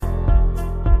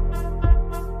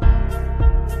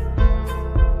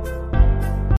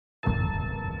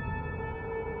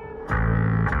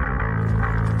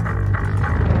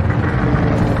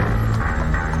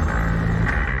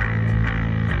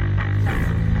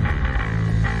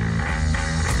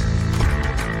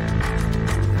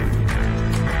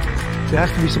There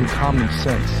has to be some common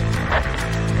sense.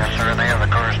 Yes, sir. They have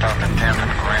the car stopped at 10th and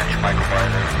Ranch, Michael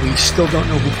Byler. We still don't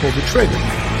know who pulled the trigger.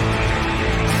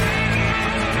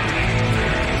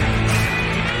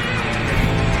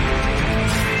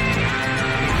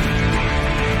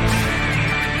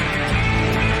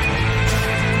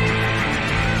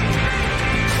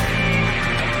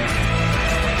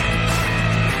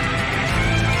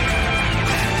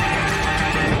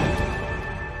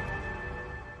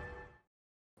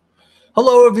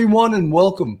 Hello, everyone, and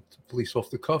welcome to Police Off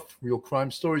the Cuff, Real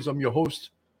Crime Stories. I'm your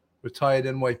host, retired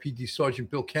NYPD Sergeant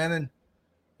Bill Cannon,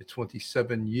 a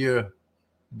 27-year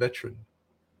veteran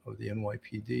of the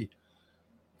NYPD.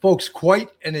 Folks, quite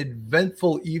an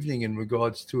eventful evening in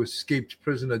regards to escaped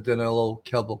prisoner Danelo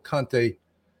Cavalcante.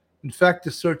 In fact,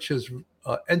 the search has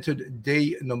entered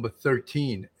day number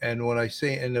 13. And when I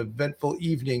say an eventful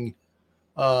evening,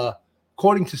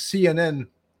 according to CNN,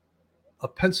 a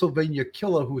Pennsylvania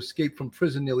killer who escaped from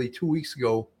prison nearly 2 weeks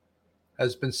ago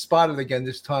has been spotted again,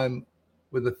 this time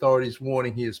with authorities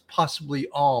warning he is possibly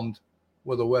armed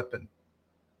with a weapon.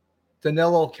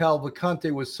 Danelo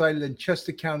Cavalcante was sighted in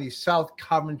Chester County, South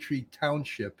Coventry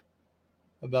Township,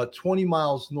 about 20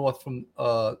 miles north from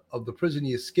of the prison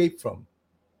he escaped from.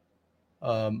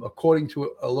 According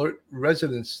to alert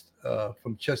residents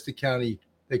from Chester County,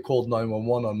 they called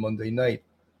 911 on Monday night.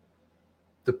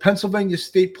 The Pennsylvania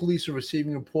State Police are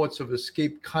receiving reports of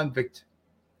escaped convict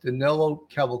Danelo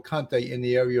Cavalcante in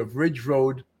the area of Ridge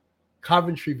Road,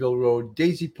 Coventryville Road,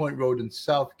 Daisy Point Road, and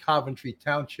South Coventry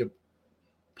Township,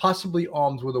 possibly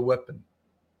armed with a weapon.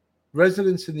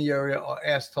 Residents in the area are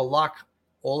asked to lock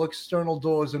all external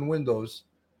doors and windows,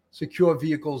 secure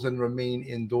vehicles, and remain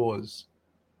indoors.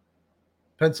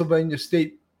 Pennsylvania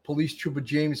State Police Trooper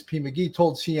James P. McGee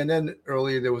told CNN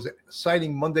earlier there was a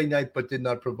sighting Monday night but did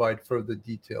not provide further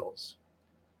details.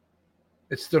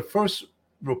 It's the first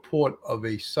report of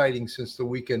a sighting since the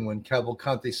weekend when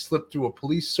Cavalcante slipped through a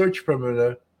police search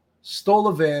perimeter, stole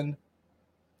a van,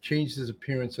 changed his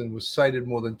appearance, and was sighted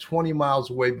more than 20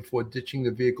 miles away before ditching the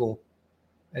vehicle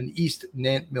in East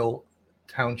Nantmill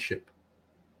Township.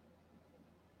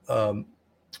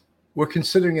 We're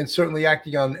considering and certainly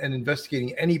acting on and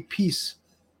investigating any piece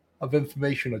of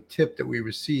information or tip that we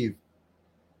receive,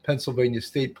 Pennsylvania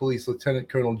State Police Lieutenant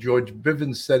Colonel George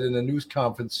Bivens said in a news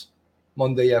conference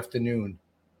Monday afternoon.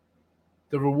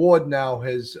 The reward now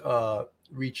has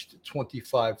reached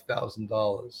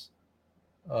 $25,000.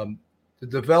 The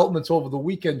developments over the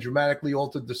weekend dramatically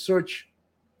altered the search,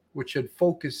 which had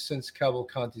focused since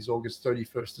Cavalcante's August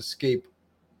 31st escape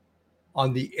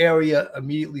on the area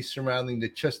immediately surrounding the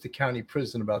Chester County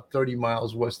Prison, about 30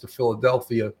 miles west of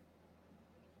Philadelphia,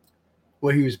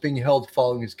 where he was being held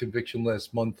following his conviction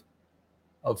last month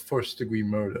of first-degree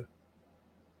murder.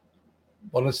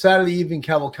 On a Saturday evening,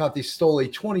 Cavalcante stole a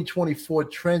 2024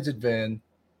 Transit van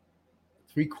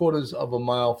 3/4 of a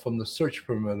mile from the search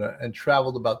perimeter and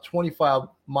traveled about 25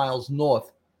 miles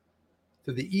north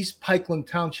to the East Pikeland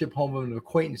Township home of an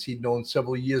acquaintance he'd known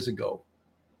several years ago.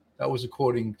 That was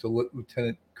according to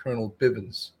Lieutenant Colonel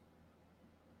Bivens.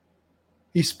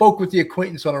 He spoke with the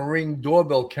acquaintance on a Ring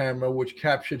doorbell camera, which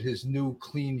captured his new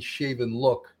clean-shaven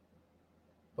look,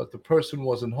 but the person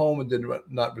wasn't home and did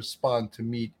not respond to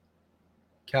meet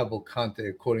Cavalcante,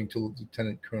 according to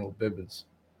Lieutenant Colonel Bivens.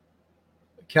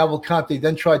 Cavalcante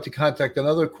then tried to contact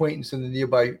another acquaintance in the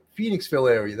nearby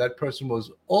Phoenixville area. That person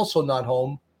was also not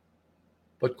home,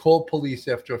 but called police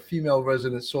after a female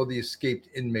resident saw the escaped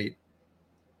inmate.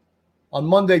 On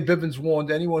Monday, Bivens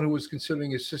warned anyone who was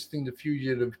considering assisting the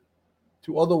fugitive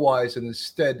to otherwise and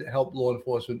instead help law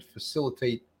enforcement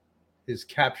facilitate his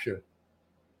capture.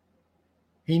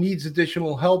 He needs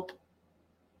additional help.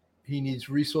 He needs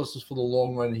resources for the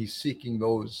long run. He's seeking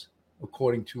those,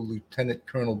 according to Lieutenant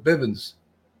Colonel Bivens.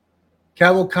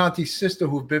 Cavalcante's sister,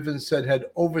 who Bivens said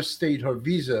had overstayed her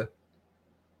visa,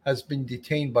 has been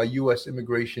detained by U.S.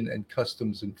 Immigration and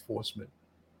Customs Enforcement.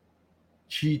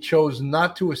 She chose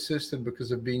not to assist, and because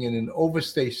of being in an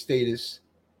overstay status,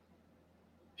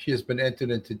 she has been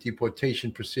entered into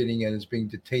deportation proceeding and is being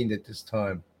detained at this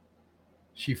time.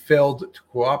 She failed to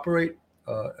cooperate.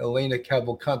 Elena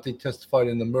Cavalcante testified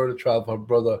in the murder trial of her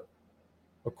brother,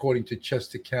 according to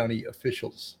Chester County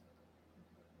officials.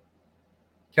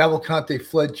 Cavalcante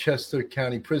fled Chester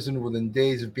County Prison within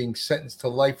days of being sentenced to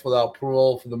life without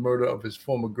parole for the murder of his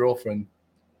former girlfriend,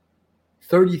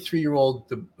 33-year-old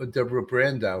Deborah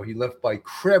Brandow. He left by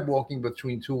crab walking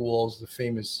between two walls, the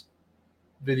famous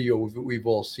video we've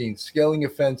all seen, scaling a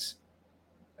fence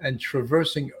and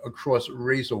traversing across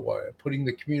razor wire, putting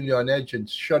the community on edge and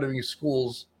shuttering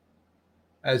schools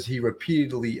as he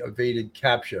repeatedly evaded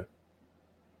capture.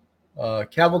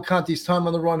 Cavalcante's time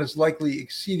on the run has likely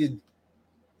exceeded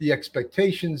the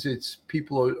expectations. It's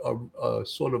people are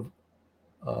sort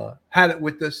of had it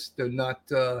with this. They're not.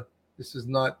 This is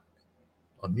not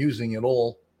amusing at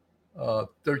all.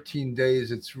 13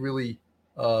 days. It's really.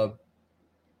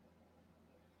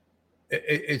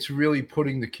 It's really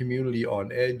putting the community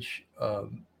on edge,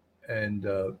 and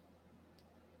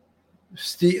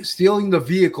stealing the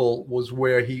vehicle was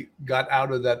where he got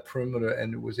out of that perimeter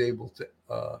and was able to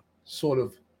sort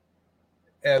of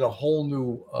add a whole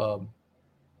new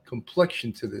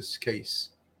complexion to this case.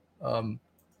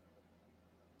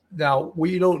 Now,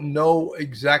 we don't know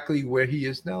exactly where he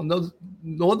is now,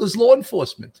 nor does law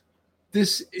enforcement.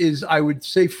 This is, I would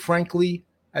say, frankly,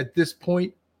 at this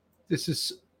point, this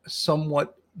is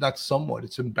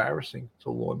it's embarrassing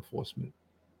to law enforcement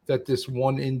that this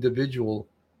one individual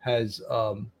has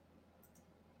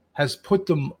put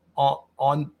them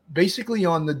on basically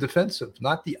on the defensive,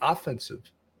 not the offensive.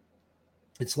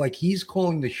 It's like he's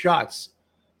calling the shots.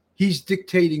 He's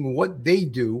dictating what they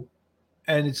do,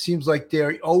 and it seems like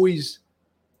they're always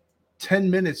 10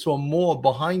 minutes or more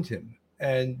behind him,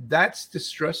 and that's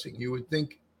distressing. You would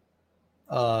think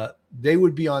they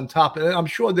would be on top, and I'm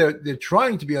sure they're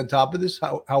trying to be on top of this.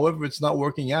 However, it's not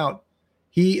working out.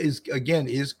 He is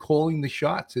calling the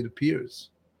shots, it appears.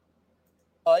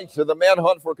 To the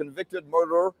manhunt for convicted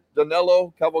murderer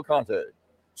Danelo Cavalcante.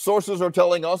 Sources are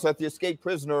telling us that the escaped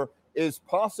prisoner is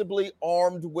possibly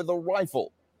armed with a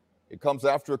rifle. It comes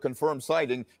after a confirmed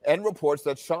sighting and reports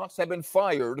that shots have been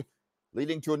fired,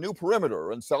 leading to a new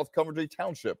perimeter in South Coventry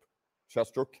Township,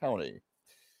 Chester County.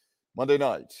 Monday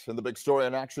night, and the big story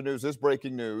on Action News is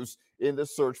breaking news in the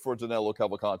search for Danelo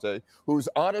Cavalcante, whose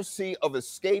odyssey of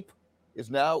escape is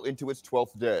now into its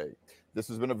 12th day. This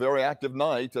has been a very active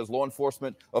night as law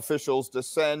enforcement officials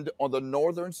descend on the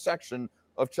northern section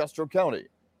of Chester County.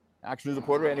 Action News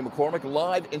reporter Annie McCormick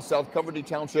live in South Coventry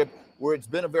Township, where it's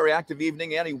been a very active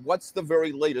evening. Annie, what's the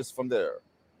very latest from there?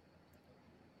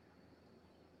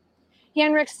 Yeah,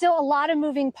 and Rick, still a lot of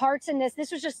moving parts in this.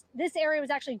 This area was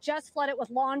actually just flooded with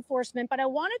law enforcement, but I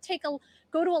want to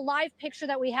go to a live picture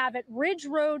that we have at Ridge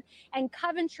Road and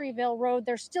Coventryville Road.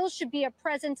 There still should be a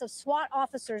presence of SWAT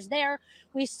officers there.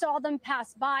 We saw them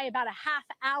pass by about a half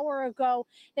hour ago.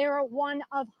 They are one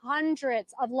of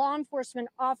hundreds of law enforcement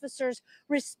officers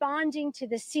responding to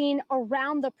the scene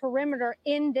around the perimeter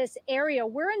in this area.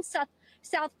 We're in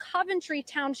South Coventry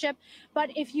Township, but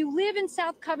if you live in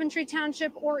South Coventry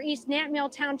Township or East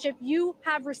Nantmeal Township, you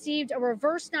have received a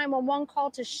reverse 911 call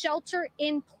to shelter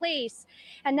in place,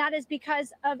 and that is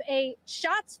because of a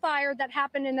shots fired that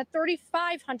happened in the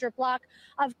 3500 block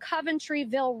of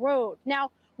Coventryville Road.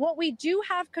 Now, what we do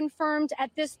have confirmed at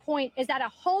this point is that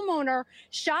a homeowner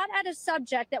shot at a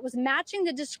subject that was matching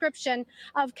the description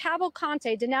of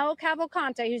Cavalcante, Danelo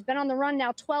Cavalcante, who's been on the run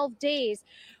now 12 days.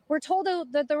 We're told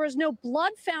that there was no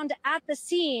blood found at the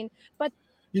scene, but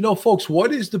folks,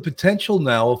 what is the potential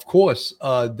now? Of course,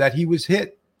 that he was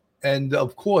hit, and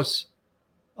of course,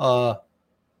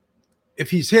 if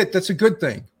he's hit, that's a good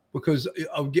thing because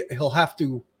he'll have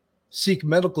to seek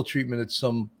medical treatment at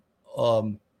some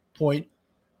point.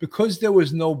 Because there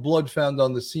was no blood found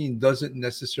on the scene doesn't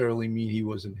necessarily mean he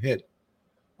wasn't hit.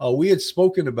 We had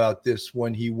spoken about this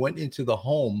when he went into the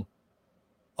home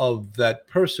of that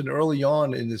person early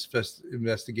on in this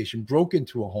investigation, broke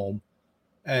into a home,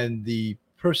 and the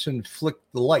person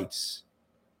flicked the lights.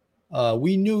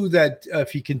 We knew that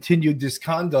if he continued this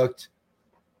conduct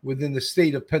within the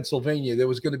state of Pennsylvania, there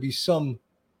was going to be some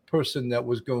person that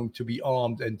was going to be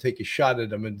armed and take a shot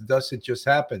at him, and thus it just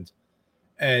happened.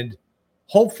 And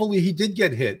hopefully he did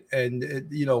get hit. And,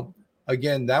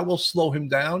 again, that will slow him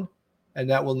down and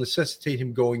that will necessitate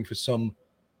him going for some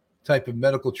type of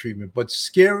medical treatment. But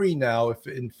scary now, if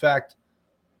in fact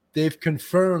they've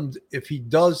confirmed if he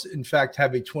does in fact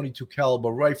have a 22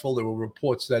 caliber rifle, there were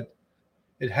reports that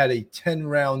it had a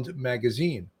 10-round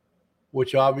magazine,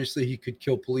 which obviously he could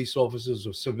kill police officers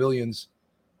or civilians.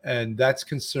 And that's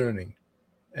concerning.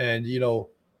 And,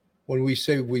 when we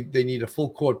say they need a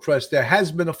full court press, there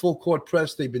has been a full court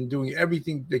press. They've been doing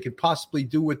everything they could possibly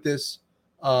do with this.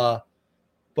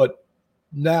 But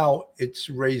now it's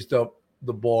raised up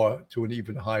the bar to an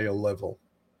even higher level.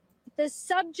 The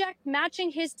subject matching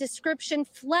his description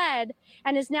fled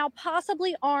and is now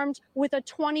possibly armed with a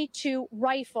 22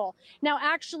 rifle. Now,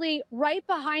 actually, right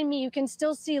behind me, you can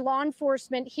still see law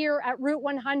enforcement here at Route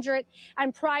 100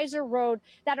 and Prizer Road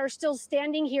that are still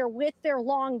standing here with their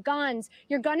long guns.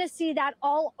 You're going to see that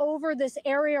all over this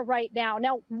area right now.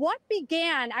 Now, what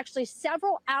began actually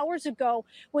several hours ago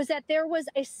was that there was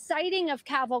a sighting of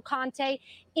Cavalcante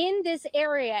in this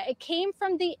area. It came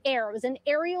from the air. It was an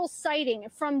aerial sighting.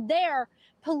 From there,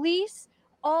 police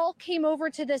all came over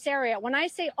to this area. When I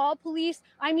say all police,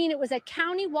 I mean it was a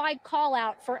county-wide call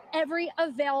out for every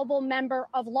available member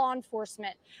of law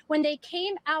enforcement. When they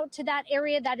came out to that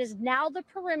area that is now the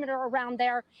perimeter around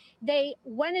there, they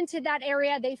went into that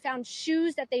area. They found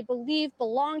shoes that they believe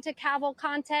belonged to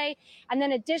Cavalcante. And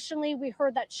then additionally, we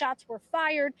heard that shots were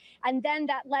fired. And then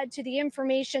that led to the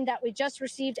information that we just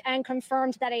received and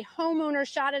confirmed that a homeowner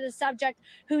shot at a subject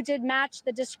who did match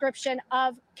the description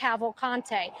of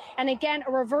Cavalcante. And again,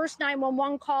 a reverse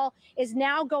 911 call is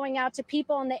now going out to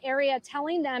people in the area,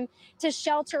 telling them to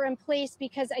shelter in place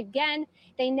because, again,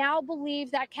 they now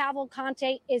believe that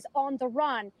Cavalcante is on the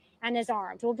run and is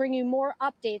armed. We'll bring you more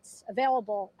updates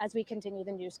available as we continue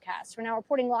the newscast. We're now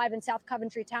reporting live in South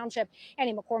Coventry Township.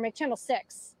 Annie McCormick, Channel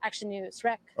 6, Action News.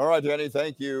 Rick. All right, Annie,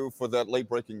 thank you for that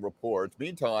late-breaking report.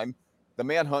 Meantime, the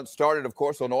manhunt started, of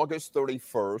course, on August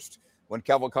 31st when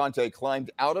Cavalcante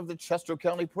climbed out of the Chester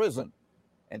County Prison.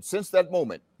 And since that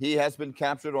moment, he has been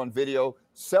captured on video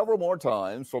several more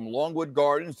times from Longwood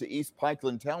Gardens to East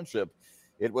Pikeland Township.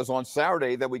 It was on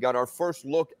Saturday that we got our first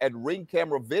look at ring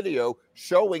camera video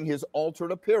showing his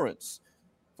altered appearance.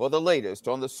 For the latest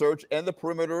on the search and the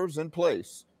perimeters in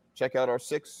place, check out our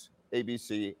 6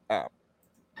 ABC app.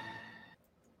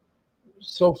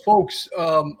 So, folks,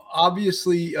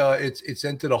 obviously, it's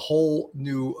entered a whole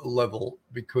new level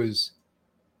because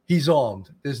he's armed.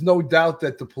 There's no doubt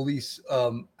that the police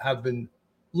have been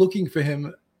looking for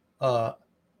him,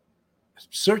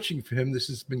 searching for him. This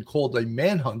has been called a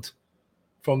manhunt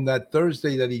from that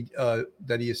Thursday that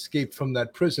he escaped from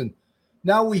that prison.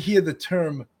 Now we hear the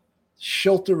term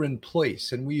shelter in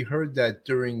place, and we heard that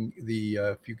during the,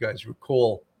 if you guys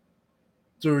recall,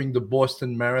 during the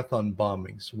Boston Marathon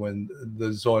bombings when the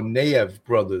Tsarnaev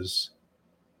brothers,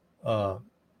 there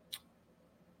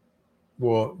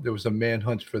was a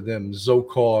manhunt for them,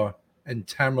 Dzhokhar and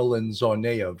Tamerlan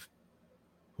Tsarnaev,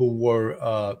 who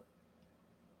were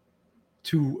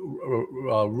two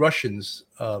Russians,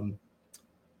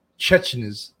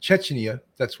 Chechnya,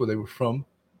 that's where they were from,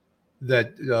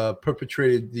 that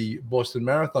perpetrated the Boston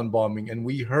Marathon bombing. And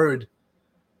we heard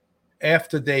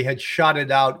after they had shot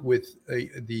it out with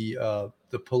the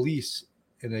police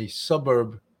in a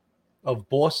suburb of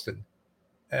Boston,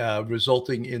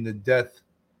 resulting in the death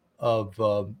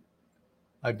of,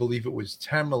 I believe it was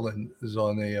Tamerlan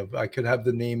Tsarnaev. I could have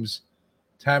the names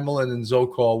Tamerlan and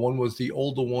Dzhokhar. One was the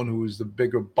older one who was the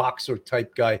bigger boxer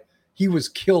type guy. He was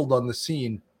killed on the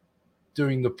scene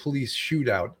during the police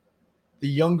shootout. The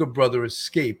younger brother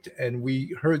escaped, and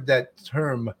we heard that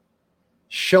term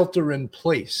shelter in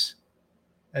place.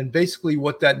 And basically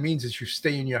what that means is you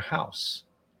stay in your house.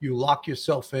 You lock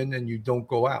yourself in and you don't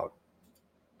go out.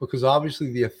 Because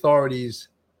obviously the authorities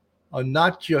are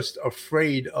not just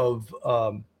afraid of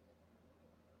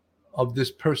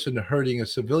this person hurting a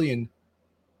civilian.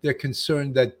 They're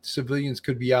concerned that civilians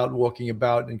could be out walking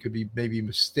about and could be maybe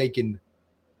mistaken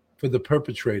for the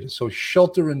perpetrator. So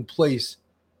shelter in place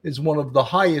is one of the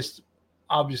highest,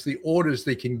 obviously, orders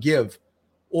they can give,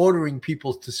 ordering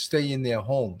people to stay in their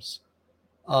homes.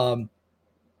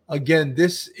 Again,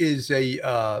 this is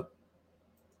there's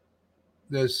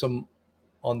some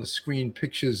on the screen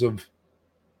pictures of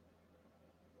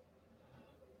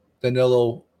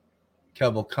Danelo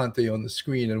Cavalcante on the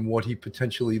screen and what he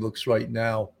potentially looks right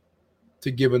now.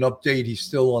 To give an update, he's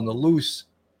still on the loose.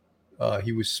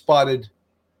 He was spotted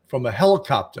from a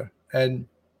helicopter, and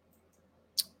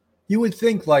you would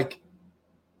think, like,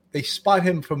 they spot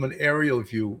him from an aerial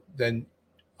view, then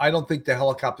I don't think the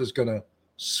helicopter is going to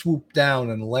swoop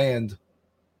down and land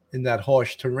in that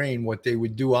harsh terrain. What they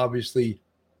would do, obviously,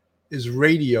 is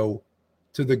radio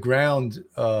to the ground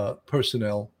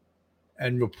personnel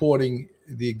and reporting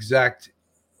the exact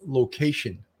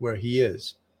location where he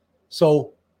is.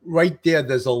 So right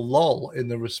there's a lull in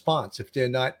the response. If they're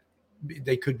not,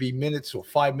 they could be minutes or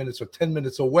 5 minutes or 10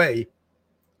 minutes away.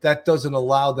 That doesn't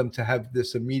allow them to have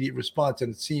this immediate response.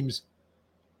 And it seems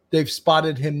they've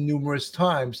spotted him numerous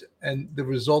times, and the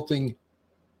result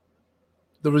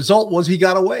was he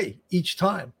got away each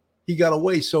time. He got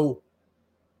away. So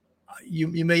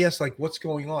you may ask, like, what's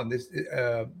going on? This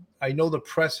I know the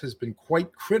press has been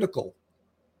quite critical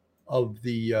of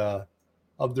the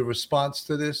response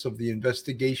to this, of the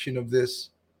investigation of this,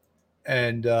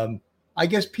 and I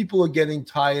guess people are getting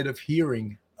tired of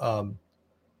hearing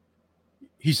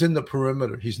he's in the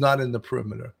perimeter. He's not in the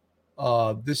perimeter.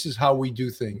 This is how we do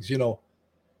things,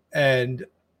 and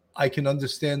I can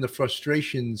understand the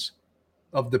frustrations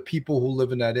of the people who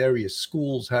live in that area,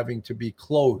 schools having to be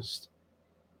closed,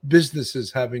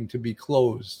 businesses having to be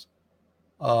closed,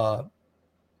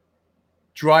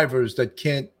 drivers that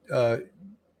can't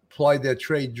ply their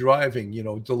trade driving,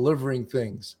 delivering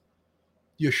things.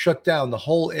 You're shut down. The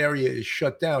whole area is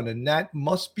shut down. And that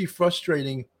must be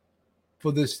frustrating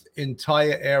for this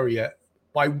entire area.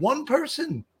 By one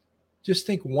person, just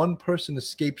think one person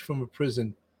escaped from a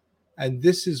prison. And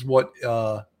this is what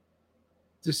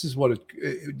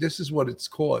it's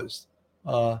caused.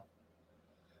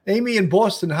 Amy in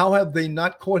Boston, how have they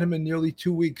not caught him in nearly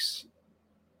 2 weeks?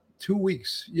 2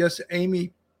 weeks. Yes,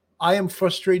 Amy, I am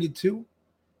frustrated too.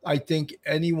 I think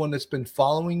anyone that's been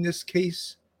following this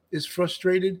case is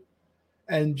frustrated.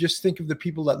 And just think of the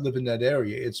people that live in that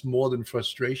area. It's more than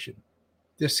frustration.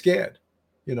 They're scared.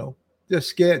 They're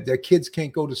scared. Their kids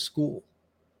can't go to school.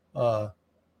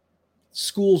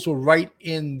 Schools were right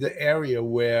in the area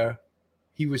where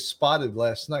he was spotted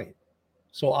last night.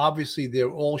 So obviously they're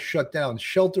all shut down.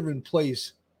 Shelter in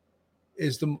place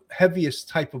is the heaviest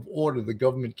type of order the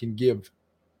government can give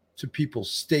to people.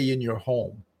 Stay in your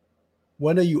home.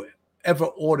 When are you ever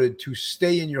ordered to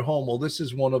stay in your home? Well, this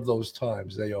is one of those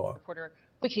times they are. Reporter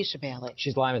Waukesha Bailey.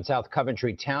 She's live in South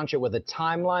Coventry Township with a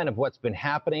timeline of what's been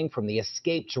happening from the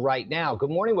escape to right now.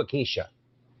 Good morning, Waukesha.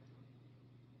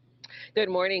 Good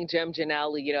morning, Jim,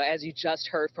 Janelle. As you just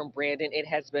heard from Brandon, it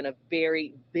has been a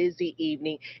very busy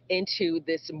evening into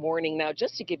this morning. Now,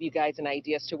 just to give you guys an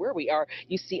idea as to where we are,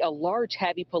 you see a large,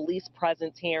 heavy police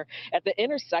presence here at the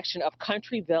intersection of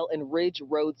Countryville and Ridge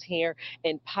Roads here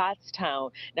in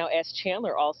Pottstown. Now, as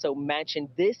Chandler also mentioned,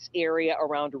 this area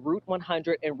around Route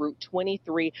 100 and Route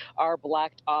 23 are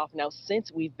blocked off. Now,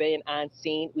 since we've been on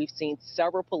scene, we've seen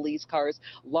several police cars,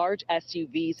 large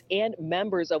SUVs, and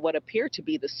members of what appear to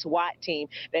be the SWAT team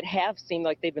that have seemed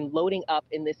like they've been loading up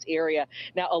in this area.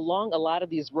 Now, along a lot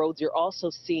of these roads, you're also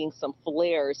seeing some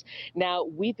flares. Now,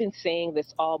 we've been saying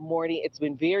this all morning. It's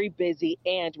been very busy,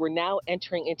 and we're now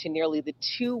entering into nearly the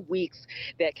 2 weeks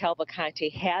that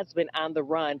Cavalcante has been on the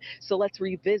run. So let's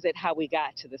revisit how we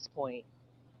got to this point.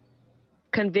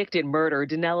 Convicted murderer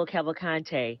Danelo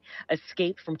Cavalcante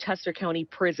escaped from Chester County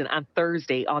Prison on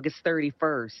Thursday, August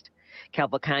 31st.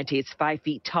 Cavalcante is 5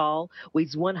 feet tall,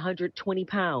 weighs 120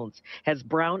 pounds, has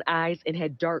brown eyes, and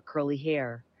had dark curly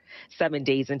hair. 7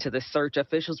 days into the search,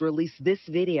 officials released this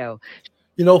video.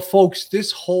 Folks,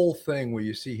 this whole thing where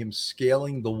you see him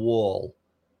scaling the wall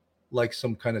like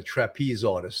some kind of trapeze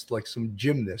artist, like some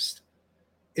gymnast,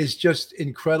 is just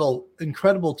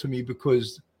incredible to me,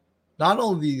 because not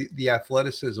only the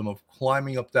athleticism of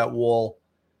climbing up that wall,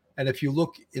 and if you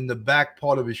look in the back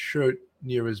part of his shirt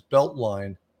near his belt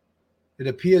line, it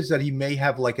appears that he may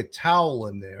have like a towel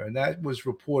in there, and that was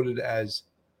reported as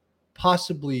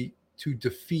possibly to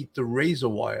defeat the razor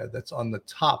wire that's on the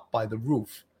top by the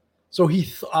roof. So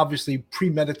he obviously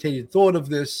premeditated thought of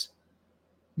this,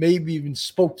 maybe even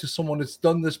spoke to someone that's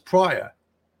done this prior.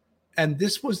 And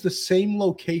this was the same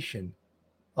location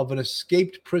of an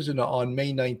escaped prisoner on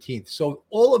May 19th. So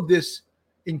all of this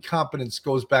incompetence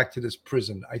goes back to this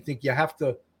prison. I think you have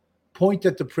to point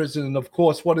at the prison. And of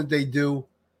course, what did they do?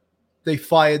 They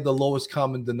fired the lowest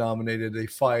common denominator. They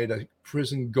fired a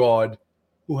prison guard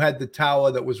who had the tower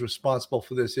that was responsible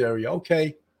for this area.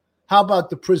 Okay, how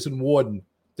about the prison warden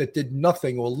that did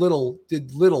nothing or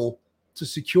did little to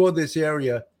secure this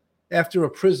area after a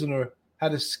prisoner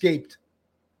had escaped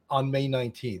on May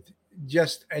 19th?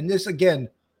 And this, again,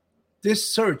 this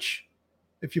search,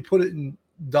 if you put it in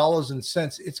dollars and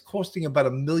cents, it's costing about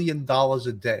 $1 million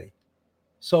a day.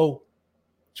 So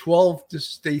 12 to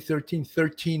stay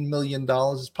 $13 million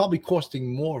is probably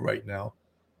costing more right now.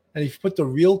 And if you put the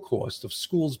real cost of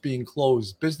schools being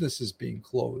closed, businesses being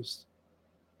closed,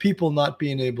 people not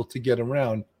being able to get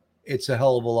around, it's a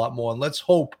hell of a lot more. And let's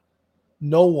hope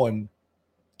no one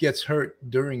gets hurt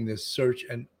during this search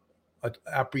and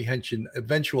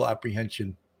eventual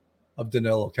apprehension of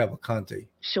Danelo Cavalcante.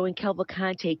 Showing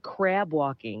Cavalcante crab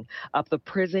walking up the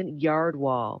prison yard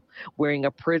wall, wearing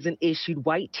a prison-issued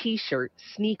white T-shirt,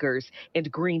 sneakers,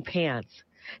 and green pants.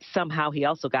 Somehow he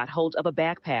also got hold of a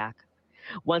backpack.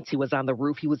 Once he was on the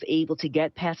roof, he was able to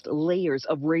get past layers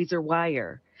of razor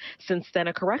wire. Since then,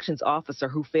 a corrections officer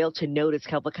who failed to notice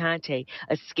Cavalcante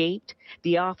escaped.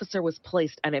 The officer was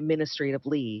placed on administrative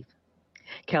leave.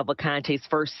 Cavalcante's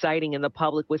first sighting in the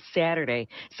public was Saturday,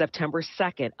 September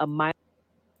 2nd, a mile.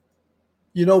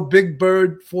 Big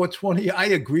Bird 420, I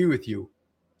agree with you.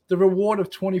 The reward of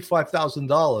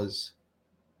 $25,000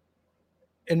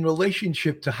 in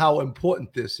relationship to how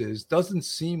important this is doesn't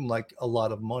seem like a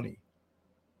lot of money.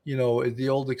 The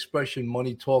old expression,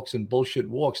 money talks and bullshit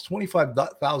walks.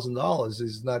 $25,000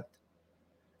 is not.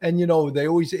 And, they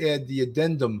always add the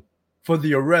addendum for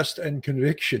the arrest and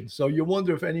conviction. So you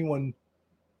wonder if anyone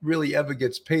really ever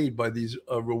gets paid by these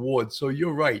rewards. So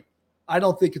you're right. I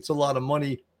don't think it's a lot of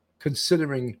money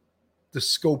considering the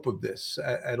scope of this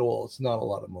at all. It's not a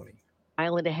lot of money.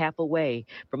 Mile and a half away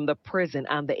from the prison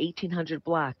on the 1800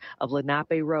 block of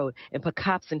Lenape Road in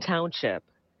Pocopson Township.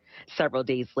 Several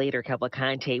days later,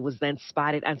 Cavalcante was then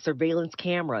spotted on surveillance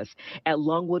cameras at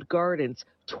Longwood Gardens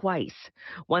twice,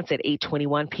 once at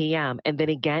 8:21 p.m. and then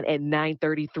again at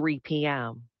 9:33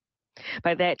 p.m.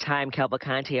 By that time,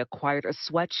 Cavalcante acquired a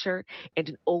sweatshirt and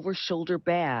an over-shoulder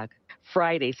bag.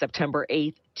 Friday, September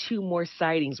 8th, two more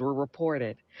sightings were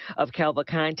reported of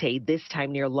Cavalcante, this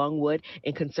time near Longwood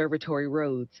and Conservatory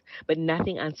Roads, but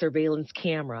nothing on surveillance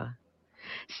camera.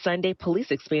 Sunday,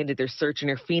 police expanded their search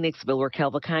near Phoenixville, where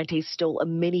Cavalcante stole a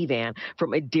minivan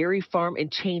from a dairy farm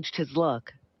and changed his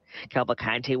look.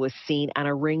 Cavalcante was seen on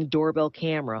a Ring doorbell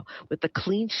camera with a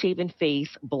clean-shaven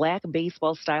face, black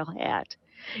baseball-style hat,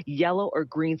 yellow or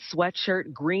green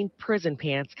sweatshirt, green prison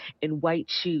pants, and white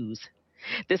shoes.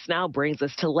 This now brings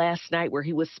us to last night, where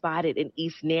he was spotted in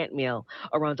East Nantmeal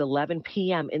around 11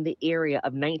 p.m. in the area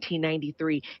of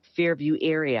 1993 Fairview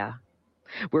area,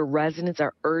 where residents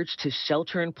are urged to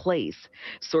shelter in place.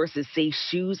 Sources say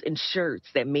shoes and shirts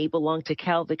that may belong to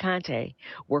Cavalcante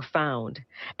were found.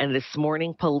 And this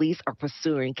morning, police are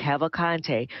pursuing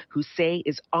Cavalcante, who say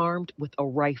is armed with a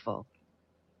rifle.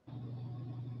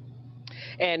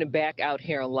 And back out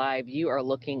here live, you are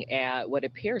looking at what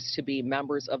appears to be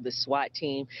members of the SWAT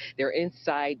team. They're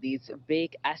inside these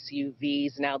big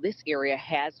SUVs. Now, this area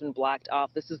has been blocked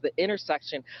off. This is the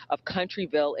intersection of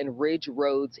Countryville and Ridge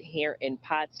Roads here in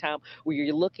Pottstown, where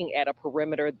you're looking at a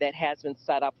perimeter that has been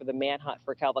set up for the manhunt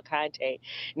for Cavalcante.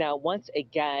 Now, once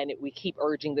again, we keep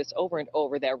urging this over and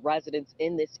over, that residents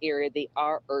in this area, they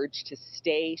are urged to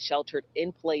stay sheltered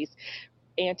in place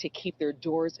and to keep their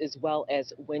doors as well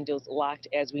as windows locked.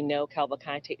 As we know,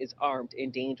 Cavalcante is armed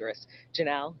and dangerous.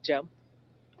 Janelle, Jim.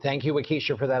 Thank you,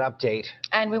 Waukesha, for that update.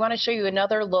 And we want to show you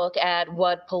another look at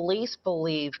what police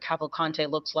believe Cavalcante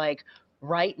looks like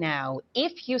right now.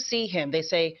 If you see him, they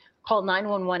say call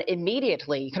 911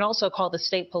 immediately. You can also call the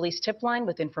state police tip line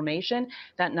with information.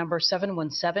 That number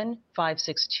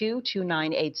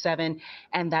 717-562-2987.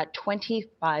 And that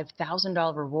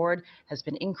 $25,000 reward has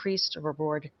been increased, a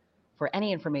reward for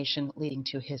any information leading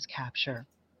to his capture.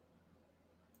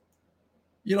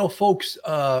 You know, folks,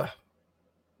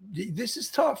 this is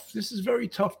tough. This is very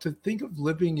tough to think of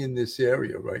living in this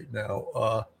area right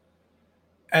now.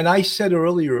 And I said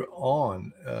earlier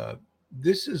on,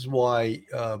 this is why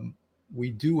we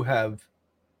do have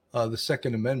the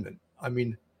Second Amendment. I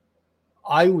mean,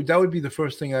 that would be the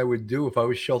first thing I would do if I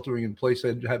was sheltering in place.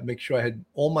 I'd make sure I had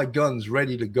all my guns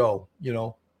ready to go, you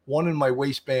know, one in my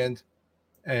waistband,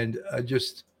 and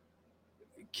just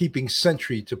keeping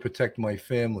sentry to protect my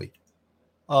family.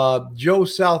 Joe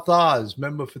South Oz,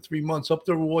 member for 3 months, up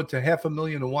the reward to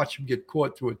 $500,000 and watch him get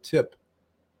caught through a tip.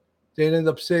 They'd end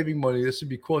up saving money. This would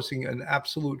be costing an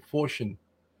absolute fortune.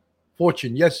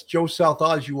 Yes, Joe South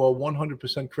Oz, you are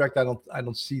 100% correct. I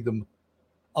don't see them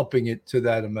upping it to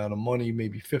that amount of money,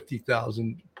 maybe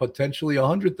 50,000, potentially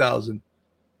 100,000.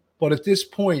 But at this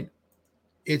point,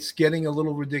 it's getting a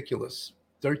little ridiculous.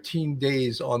 13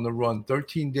 days on the run,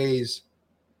 13 days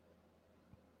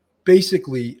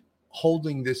basically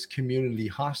holding this community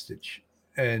hostage.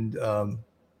 And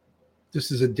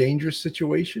this is a dangerous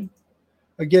situation.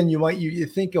 Again, you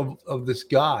think of this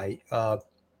guy,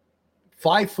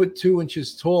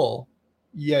 5'2" tall,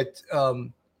 yet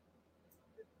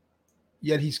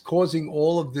he's causing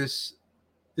all of this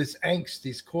angst.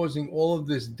 He's causing all of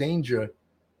this danger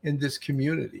in this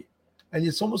community. And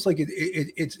it's almost like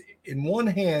it's in one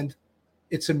hand,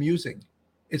 it's amusing,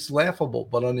 it's laughable,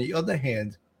 but on the other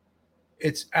hand,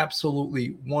 it's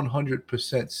absolutely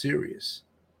 100% serious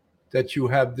that you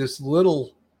have this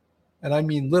little, and I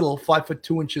mean little,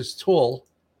 5'2" tall,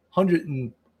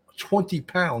 120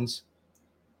 pounds,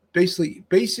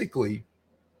 basically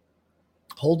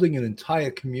holding an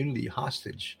entire community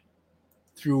hostage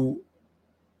through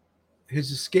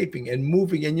his escaping and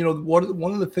moving. And you know,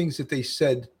 one of the things that they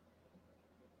said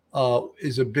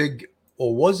was a big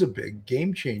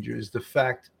game changer is the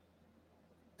fact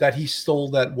that he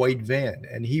stole that white van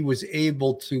and he was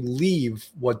able to leave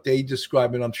what they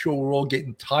describe. And I'm sure we're all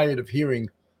getting tired of hearing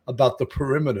about the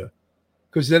perimeter,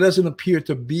 because there doesn't appear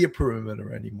to be a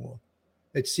perimeter anymore.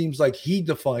 It seems like he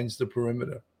defines the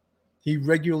perimeter. He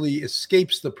regularly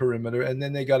escapes the perimeter, and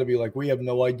then they got to be like, we have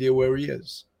no idea where he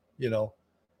is, you know.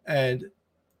 And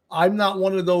I'm not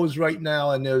one of those right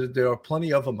now, and there are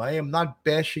plenty of them. I am not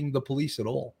bashing the police at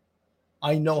all.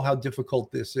 I know how difficult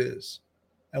this is.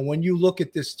 And when you look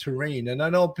at this terrain, and I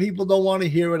know people don't want to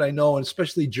hear it, I know, and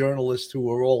especially journalists who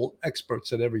are all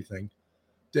experts at everything,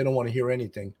 they don't want to hear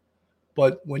anything.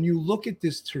 But when you look at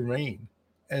this terrain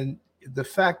and the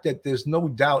fact that there's no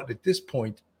doubt at this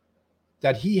point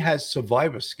that he has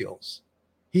survivor skills,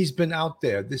 he's been out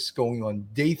there. This is going on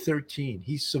day 13.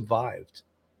 He's survived.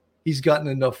 He's gotten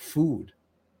enough food.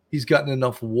 He's gotten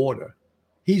enough water.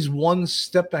 He's one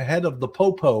step ahead of the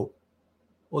POPO,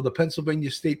 or the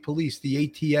Pennsylvania State Police, the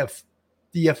ATF,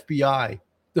 the FBI,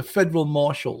 the federal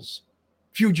marshals,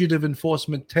 Fugitive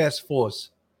Enforcement Task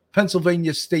Force,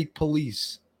 Pennsylvania State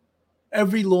Police.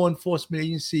 Every law enforcement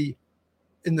agency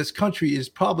in this country is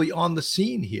probably on the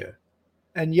scene here.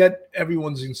 And yet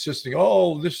everyone's insisting,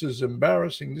 oh, this is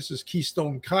embarrassing. This is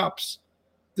Keystone Cops.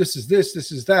 This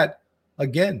is that.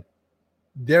 Again,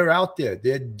 they're out there.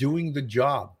 They're doing the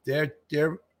job. They're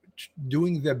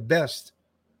doing their best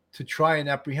to try and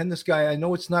apprehend this guy. I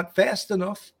know it's not fast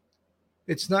enough.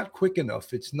 It's not quick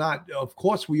enough. It's not. Of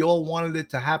course, we all wanted it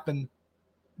to happen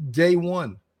day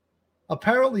one.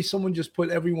 Apparently, someone just put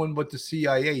everyone but the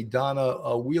CIA,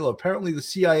 Donna Wheeler. Apparently, the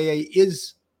CIA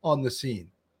is on the scene.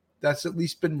 That's at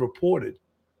least been reported.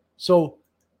 So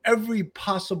every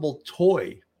possible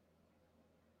toy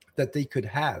that they could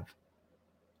have,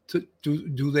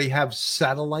 do they have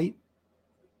satellite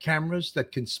cameras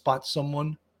that can spot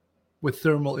someone with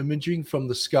thermal imaging from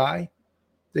the sky?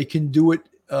 They can do it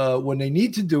when they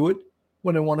need to do it.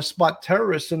 When they want to spot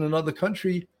terrorists in another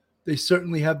country, they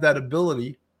certainly have that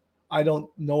ability. I don't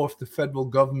know if the federal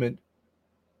government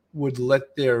would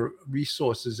let their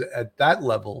resources at that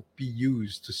level be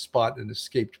used to spot an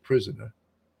escaped prisoner.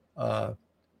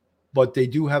 But they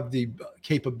do have the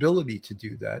capability to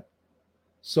do that.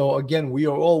 So again, we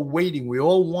are all waiting. We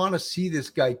all want to see this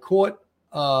guy caught.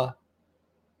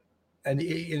 And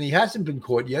he hasn't been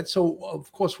caught yet. So, of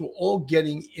course, we're all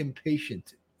getting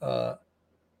impatient,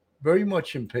 very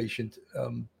much impatient.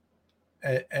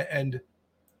 And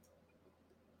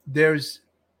there's,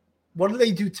 what do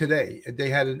they do today? They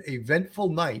had an eventful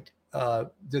night.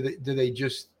 Did they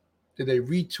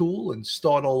retool and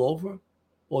start all over?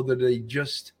 Or did they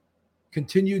just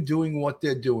continue doing what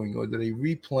they're doing? Or did they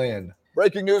replan?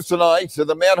 Breaking news tonight,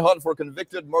 the manhunt for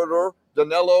convicted murderer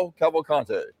Danelo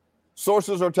Cavalcante.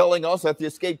 Sources are telling us that the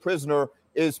escaped prisoner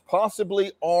is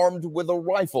possibly armed with a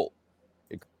rifle.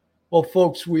 Well,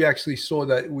 folks, we actually saw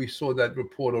that. We saw that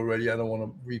report already. I don't want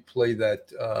to replay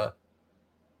that.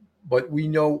 But we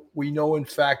know in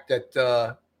fact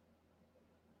that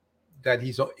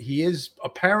he is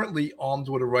apparently armed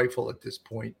with a rifle at this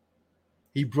point.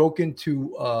 He broke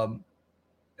into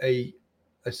a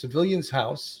civilian's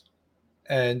house,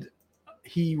 and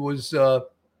he was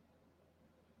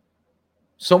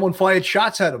someone fired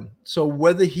shots at him. So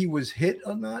whether he was hit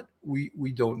or not, we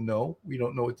don't know. We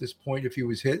don't know at this point if he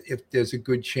was hit. If there's a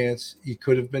good chance he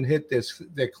could have been hit.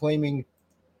 They're claiming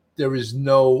there is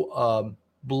no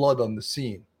blood on the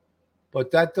scene,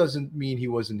 but that doesn't mean he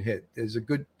wasn't hit. There's a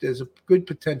good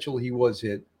potential he was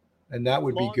hit, and that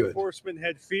would be good. Law enforcement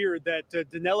had feared that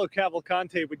Danelo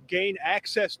Cavalcante would gain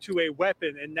access to a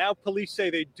weapon, and now police say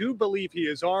they do believe he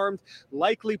is armed,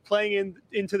 likely playing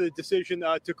into the decision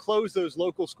to close those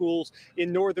local schools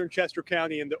in northern Chester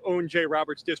County in the Owen J.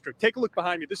 Roberts district. Take a look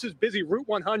behind me. This is busy Route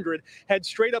 100. Head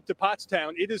straight up to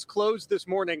Pottstown. It is closed this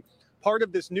morning, part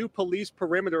of this new police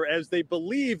perimeter, as they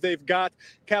believe they've got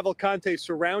Cavalcante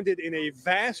surrounded in a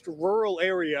vast rural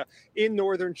area in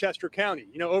northern Chester County.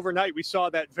 You know, overnight we saw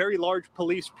that very large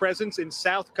police presence in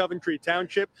South Coventry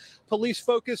Township. Police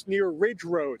focused near Ridge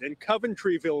Road and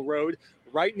Coventryville Road,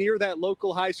 right near that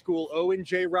local high school, Owen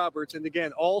J. Roberts. And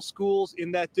again, all schools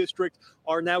in that district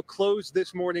are now closed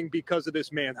this morning because of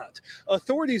this manhunt.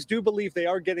 Authorities do believe they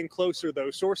are getting closer,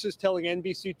 though. Sources telling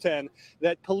NBC 10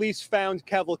 that police found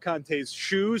Cavalcante's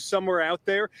shoes somewhere out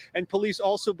there, and police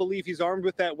also believe he's armed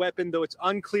with that weapon, though it's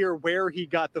unclear where he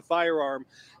got the firearm.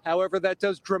 However, that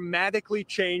does dramatically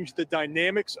change the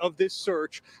dynamics of this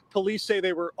search. Police say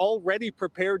they were already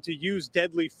prepared to use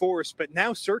deadly force, but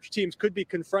now search teams could be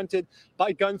confronted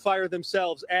by gunfire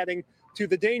themselves, adding to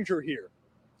the danger here.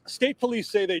 State police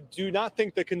say they do not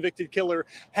think the convicted killer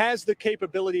has the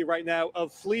capability right now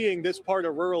of fleeing this part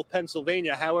of rural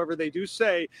Pennsylvania. However, they do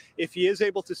say if he is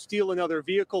able to steal another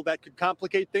vehicle, that could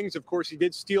complicate things. Of course, he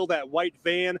did steal that white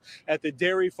van at the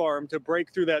dairy farm to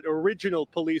break through that original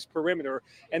police perimeter.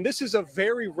 And this is a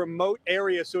very remote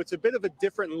area, so it's a bit of a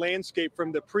different landscape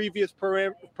from the previous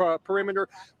perimeter.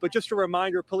 But just a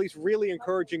reminder, police really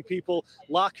encouraging people,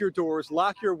 lock your doors,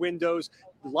 lock your windows,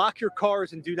 lock your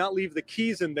cars, and do not leave the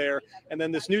keys in there. And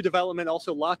then this new development,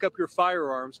 also lock up your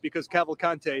firearms, because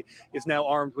Cavalcante is now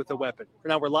armed with a weapon. For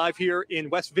now, we're live here in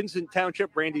West Vincent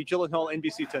Township. Randy Gyllenhaal,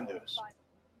 NBC 10 News.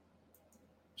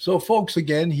 So, folks,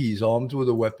 again, he's armed with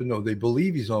a weapon, or they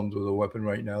believe he's armed with a weapon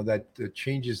right now. That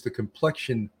changes the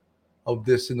complexion of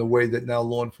this in the way that now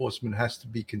law enforcement has to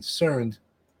be concerned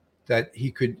that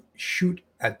he could shoot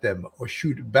at them or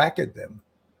shoot back at them.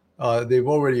 They've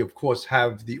already, of course,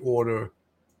 have the order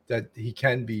that he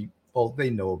can be, well,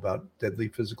 they know about deadly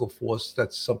physical force.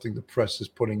 That's something the press is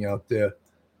putting out there.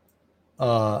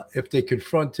 If they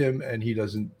confront him and he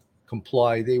doesn't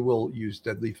comply, they will use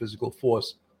deadly physical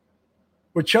force.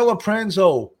 Rochella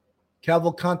Pranzo,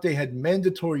 Cavalcante had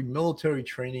mandatory military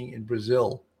training in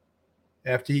Brazil.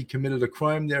 After he committed a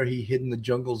crime there, he hid in the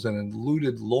jungles and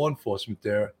eluded law enforcement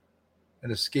there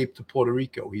and escaped to Puerto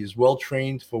Rico. He is well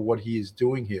trained for what he is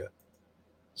doing here.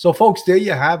 So, folks, there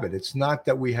you have it. It's not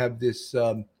that we have this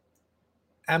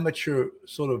amateur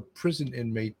sort of prison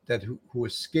inmate that who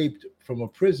escaped from a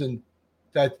prison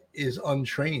that is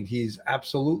untrained. He's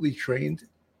absolutely trained.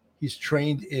 He's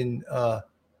trained in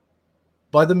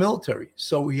by the military.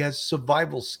 So he has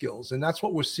survival skills. And that's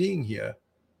what we're seeing here,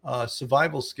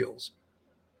 survival skills.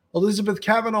 Elizabeth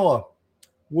Kavanaugh,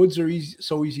 woods are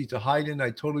so easy to hide in. I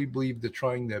totally believe they're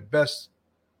trying their best.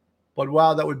 But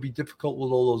wow, that would be difficult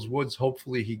with all those woods.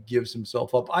 Hopefully he gives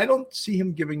himself up. I don't see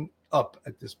him giving up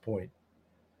at this point.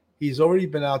 He's already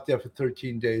been out there for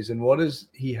 13 days. And what does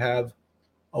he have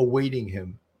awaiting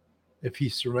him if he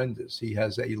surrenders? He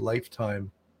has a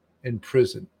lifetime in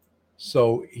prison.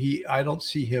 So I don't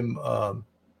see him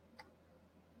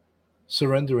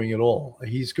surrendering at all.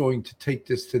 He's going to take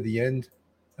this to the end,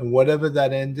 and whatever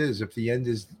that end is, if the end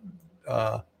is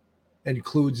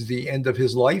includes the end of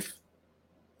his life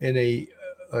in a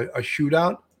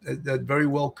shootout, that very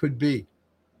well could be.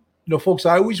 You know, folks,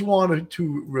 I always wanted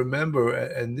to remember,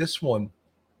 and this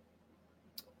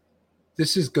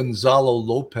is Gonzalo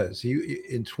Lopez. He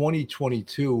in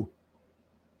 2022,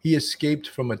 he escaped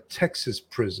from a Texas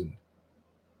prison.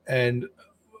 And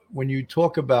when you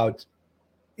talk about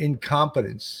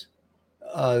incompetence,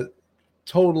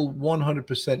 total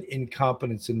 100%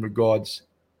 incompetence in regards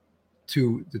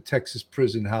to the Texas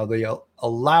prison, how they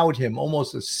allowed him,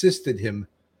 almost assisted him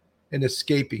in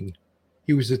escaping.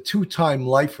 He was a 2-time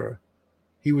lifer.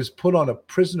 He was put on a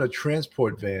prisoner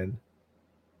transport van.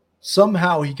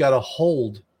 Somehow he got a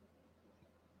hold.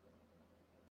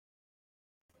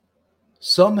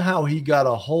 Somehow he got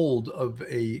a hold of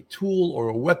a tool or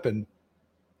a weapon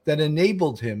that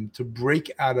enabled him to break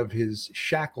out of his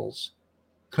shackles,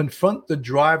 confront the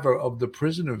driver of the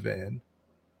prisoner van,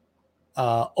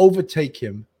 overtake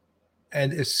him,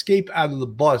 and escape out of the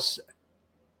bus.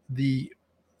 The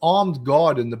armed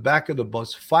guard in the back of the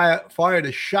bus fired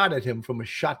a shot at him from a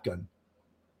shotgun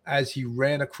as he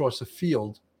ran across a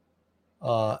field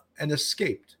and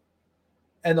escaped.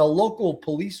 And a local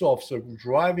police officer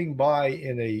driving by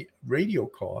in a radio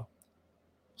car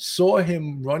saw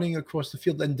him running across the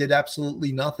field and did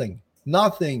absolutely nothing.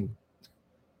 Nothing.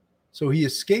 So he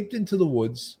escaped into the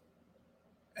woods,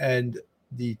 and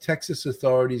the Texas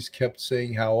authorities kept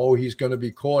saying how, oh, he's going to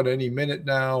be caught any minute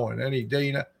now and any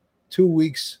day now. 2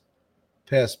 weeks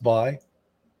passed by,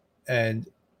 and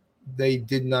they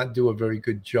did not do a very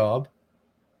good job.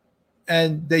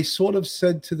 And they sort of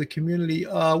said to the community,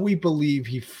 we believe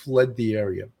he fled the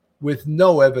area, with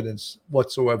no evidence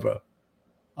whatsoever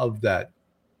of that.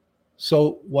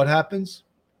 So what happens?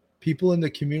 People in the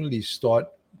community start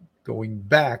going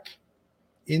back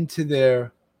into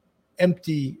their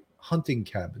empty hunting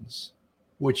cabins,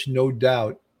 which no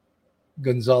doubt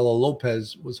Gonzalo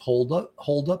Lopez was holed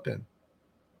up in.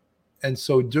 And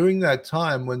so during that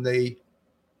time, when they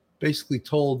basically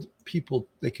told people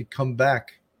they could come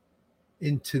back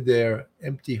into their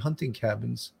empty hunting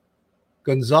cabins,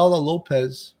 Gonzalo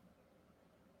Lopez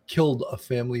killed a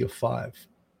family of 5,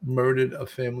 murdered a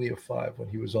family of 5 when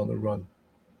he was on the run.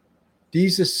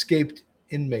 These escaped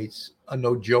inmates are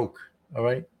no joke, all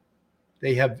right?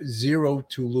 They have 0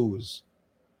 to lose.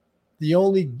 The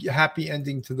only happy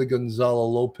ending to the Gonzalo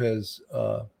Lopez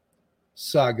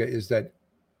saga is that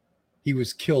he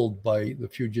was killed by the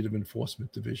Fugitive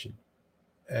Enforcement Division.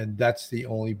 And that's the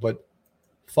only, but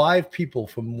 5 people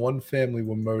from one family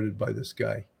were murdered by this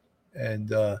guy.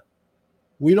 And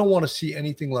we don't want to see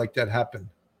anything like that happen.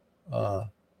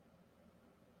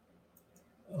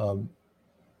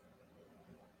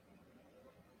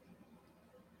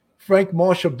 Frank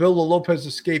Marshall, Bill the Lopez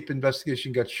escape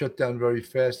investigation got shut down very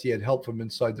fast. He had help from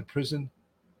inside the prison.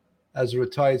 As a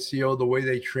retired CEO, the way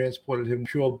they transported him,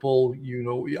 pure bull, you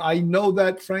know. I know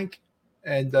that, Frank.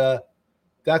 And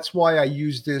that's why I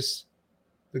use this,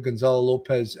 the Gonzalo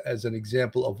Lopez, as an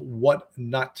example of what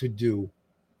not to do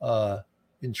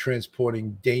in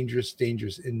transporting dangerous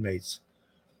inmates.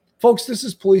 Folks, this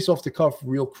is Police Off the Cuff,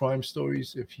 real crime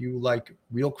stories. If you like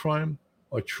real crime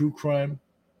or true crime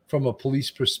from a police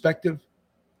perspective,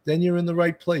 then you're in the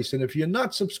right place. And if you're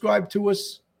not subscribed to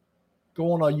us,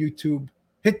 go on our YouTube,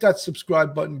 hit that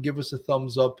subscribe button, give us a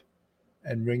thumbs up,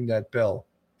 and ring that bell.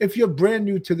 If you're brand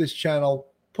new to this channel,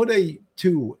 put a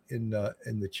 2 in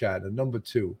the chat, a number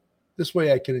 2. This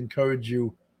way I can encourage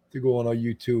you to go on our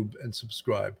YouTube and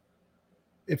subscribe.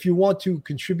 If you want to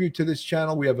contribute to this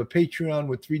channel, we have a Patreon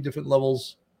with 3 different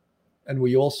levels, and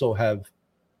we also have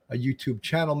a YouTube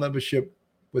channel membership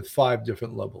with 5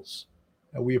 different levels.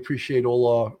 And we appreciate all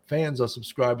our fans, our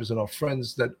subscribers, and our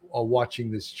friends that are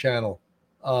watching this channel.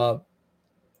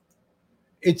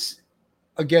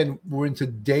 Again, we're into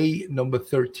day number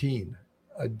 13.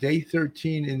 Day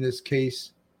 13 in this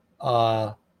case,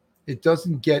 it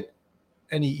doesn't get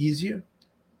any easier.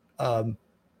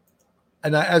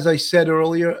 And as I said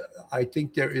earlier, I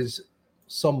think there is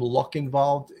some luck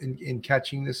involved in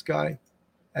catching this guy.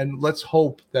 And let's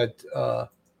hope that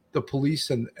the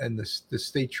police and the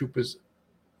state troopers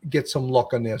get some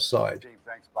luck on their side. Chief,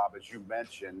 thanks, Bob. As you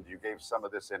mentioned, you gave some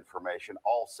of this information.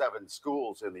 All 7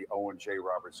 schools in the Owen J.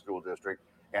 Roberts School District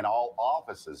and all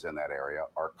offices in that area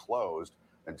are closed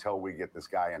until we get this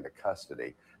guy into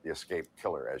custody, the escaped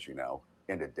killer, as you know,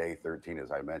 into day 13,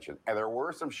 as I mentioned. And there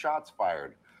were some shots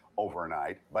fired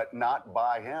overnight, but not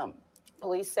by him.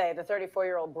 Police say the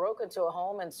 34-year-old broke into a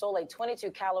home and stole a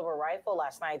 .22 caliber rifle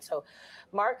last night. So,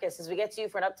 Marcus, as we get to you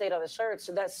for an update on the search,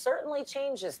 so that certainly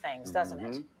changes things, doesn't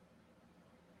it?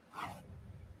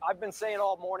 I've been saying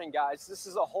all morning, guys, this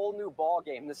is a whole new ball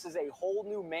game. This is a whole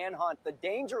new manhunt. The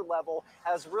danger level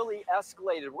has really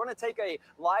escalated. We're going to take a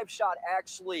live shot,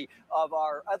 actually, of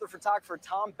our other photographer,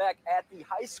 Tom Beck, at the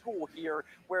high school here,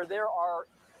 where there are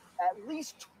at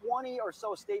least 20 or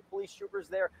so state police troopers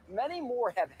there. Many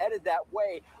more have headed that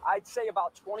way. I'd say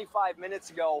about 25 minutes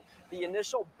ago, the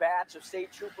initial batch of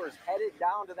state troopers headed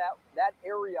down to that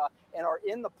area and are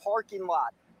in the parking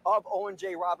lot of Owen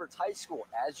J. Roberts High School.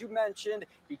 As you mentioned,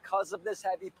 because of this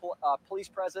heavy police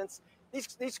presence,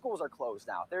 these schools are closed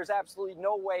now. There's absolutely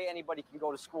no way anybody can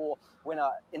go to school when an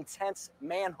intense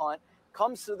manhunt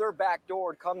comes to their back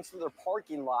door, comes to their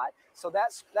parking lot. So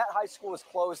that high school is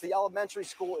closed. The elementary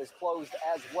school is closed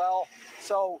as well.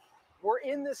 So we're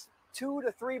in this 2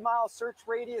 to 3 mile search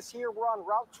radius here. We're on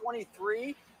Route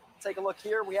 23. Take a look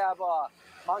here. We have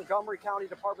Montgomery County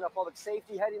Department of Public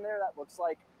Safety heading there. That looks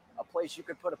like a place you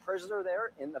could put a prisoner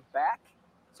there in the back.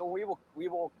 So we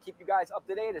will keep you guys up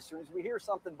to date as soon as we hear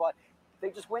something. But they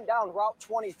just went down Route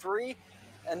 23.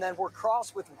 And then we're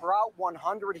crossed with Route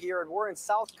 100 here, and we're in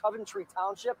South Coventry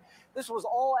Township. This was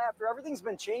all after everything's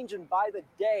been changing by the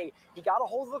day. He got a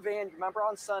hold of a van, you remember,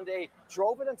 on Sunday,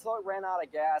 drove it until it ran out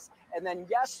of gas. And then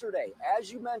yesterday,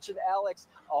 as you mentioned, Alex,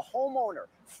 a homeowner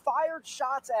fired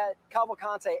shots at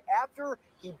Cavalcante after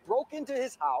he broke into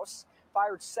his house,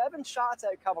 fired 7 shots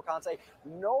at Cavalcante.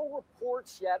 No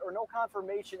reports yet or no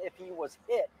confirmation if he was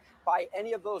hit by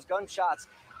any of those gunshots.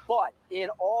 But in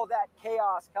all that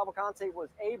chaos, Cavalcante was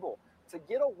able to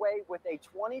get away with a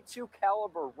 .22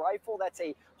 caliber rifle. That's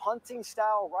a hunting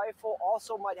style rifle.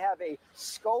 Also might have a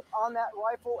scope on that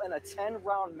rifle and a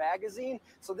 10-round magazine.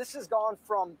 So this has gone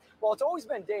from, well, it's always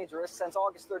been dangerous since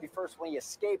August 31st when he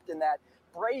escaped in that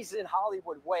brazen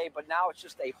Hollywood way, but now it's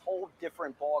just a whole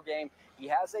different ball game. He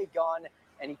has a gun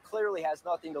and he clearly has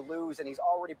nothing to lose, and he's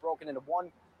already broken into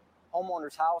one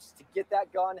homeowner's house to get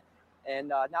that gun. And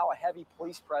now a heavy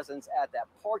police presence at that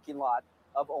parking lot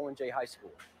of Owen J. High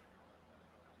School.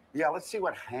 Yeah, let's see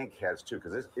what Hank has, too,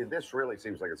 because this really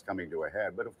seems like it's coming to a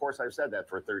head. But, of course, I've said that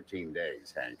for 13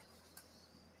 days, Hank.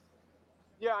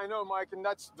 Yeah, I know, Mike, and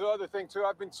that's the other thing, too.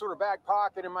 I've been sort of back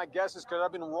pocketing my guesses because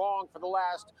I've been wrong for the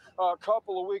last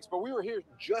couple of weeks. But we were here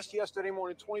just yesterday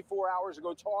morning, 24 hours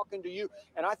ago, talking to you,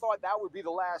 and I thought that would be the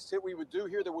last hit we would do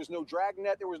here. There was no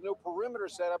dragnet. There was no perimeter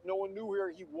set up. No one knew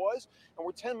where he was, and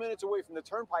we're 10 minutes away from the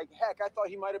turnpike. Heck, I thought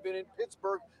he might have been in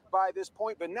Pittsburgh by this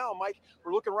point. But now, Mike,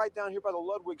 we're looking right down here by the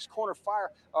Ludwig's Corner Fire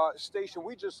Station.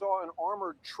 We just saw an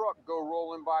armored truck go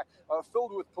rolling by,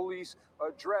 filled with police,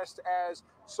 dressed as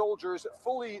soldiers,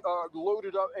 fully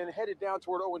loaded up and headed down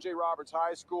toward Owen J. Roberts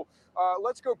High School.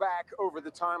 Let's go back over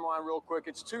the timeline real quick.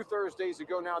 It's 2 Thursdays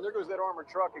ago now, and there goes that armored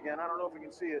truck again. I don't know if we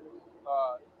can see it.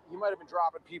 He might have been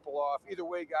dropping people off. Either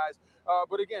way, guys.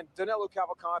 But again, Danelo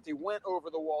Cavalcante went over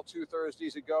the wall 2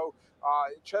 Thursdays ago.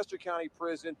 Chester County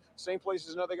Prison, same place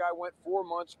as another guy went 4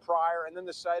 months prior. And then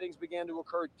the sightings began to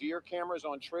occur. Deer cameras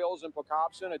on trails in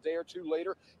Pocopson. A day or two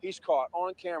later, he's caught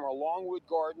on camera, Longwood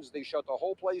Gardens. They shut the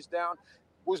whole place down.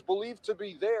 was believed to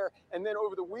be there. And then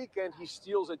over the weekend, he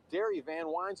steals a dairy van,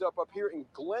 winds up here in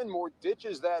Glenmore,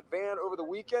 ditches that van over the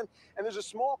weekend. And there's a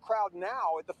small crowd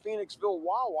now at the Phoenixville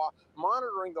Wawa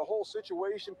monitoring the whole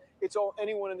situation. It's all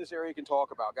anyone in this area can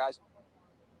talk about, guys.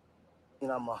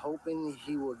 And I'm hoping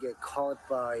he will get caught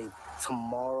by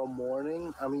tomorrow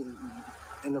morning. I mean,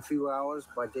 in a few hours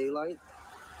by daylight.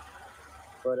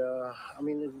 But, I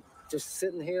mean, just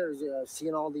sitting here,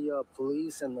 seeing all the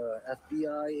police and the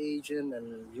FBI agent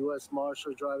and U.S.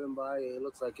 Marshal driving by, it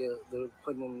looks like they're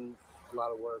putting in a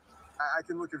lot of work. I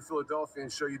can look in Philadelphia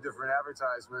and show you different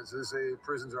advertisements. They say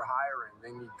prisons are hiring.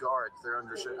 They need guards. They're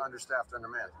understaffed,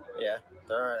 undermanned. Yeah,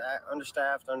 they're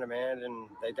understaffed, undermanned, and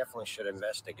they definitely should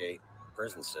investigate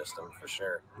prison system for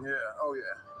sure. Yeah, oh yeah.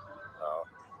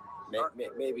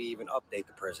 Maybe even update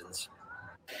the prisons.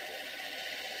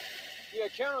 Yeah,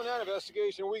 count on that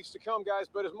investigation in weeks to come, guys.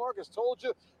 But as Marcus told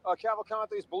you,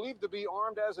 Cavalcante is believed to be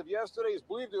armed as of yesterday. He's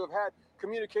believed to have had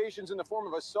communications in the form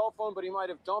of a cell phone, but he might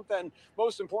have dumped that. And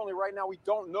most importantly, right now, we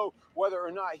don't know whether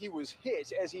or not he was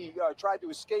hit as he tried to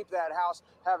escape that house,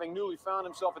 having newly found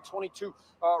himself a .22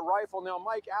 rifle. Now,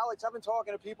 Mike, Alex, I've been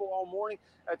talking to people all morning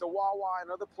at the Wawa and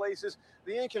other places.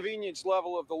 The inconvenience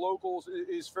level of the locals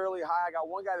is fairly high. I got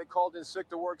one guy that called in sick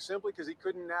to work simply because he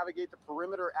couldn't navigate the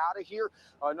perimeter out of here.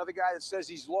 Another guy that says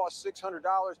he's lost $600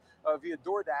 via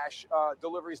DoorDash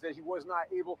deliveries that he was not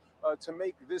able to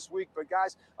make this week. But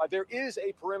guys, there is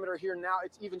a perimeter here now.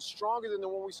 It's even stronger than the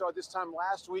one we saw this time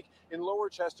last week in Lower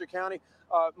Chester County.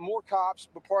 More cops,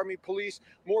 police,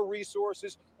 more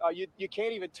resources. You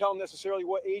can't even tell necessarily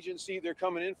what agency they're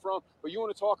coming in from. But you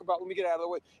want to talk about, let me get out of the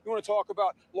way. You want to talk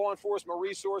about law enforcement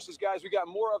resources, guys. We got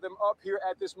more of them up here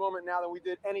at this moment now than we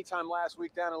did any time last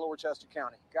week down in Lower Chester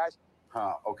County. Guys?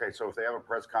 Okay, so if they have a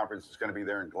press conference, it's going to be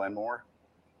there in Glenmore?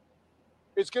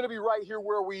 It's going to be right here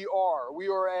where we are. We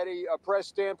are at a press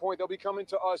standpoint. They'll be coming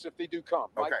to us if they do come.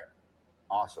 Mike? Okay,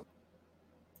 awesome.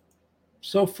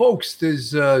 So, folks,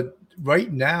 there's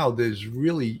right now, there's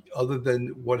really, other than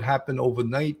what happened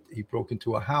overnight, he broke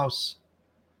into a house.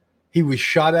 He was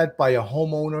shot at by a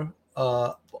homeowner.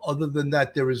 Other than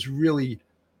that, there is really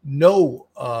no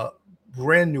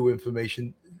brand new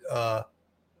information. A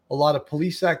lot of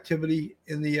police activity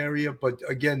in the area, but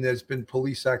again, there's been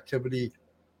police activity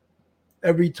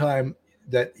every time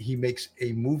that he makes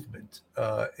a movement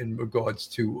in regards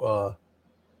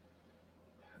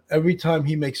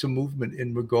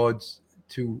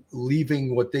to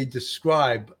leaving what they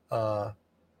describe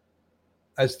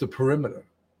as the perimeter.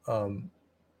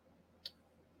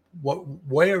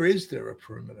 Where is there a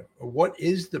perimeter? Or what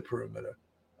is the perimeter?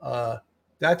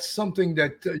 That's something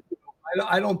that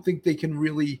I don't think they can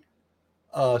really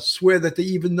swear that they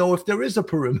even know if there is a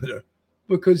perimeter,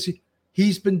 because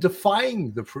he's been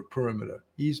defying the perimeter.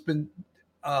 He's been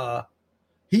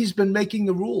making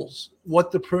the rules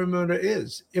what the perimeter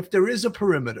is. If there is a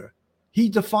perimeter, he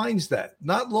defines that,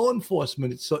 not law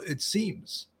enforcement. It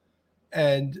seems,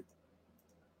 and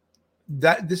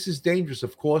that this is dangerous.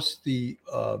 Of course, the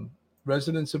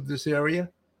residents of this area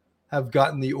have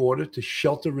gotten the order to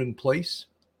shelter in place,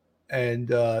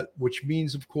 and which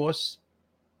means, of course,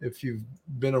 if you've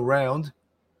been around,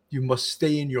 you must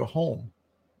stay in your home.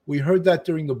 We heard that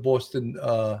during the Boston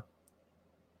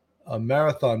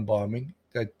marathon bombing,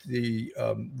 that the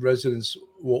residents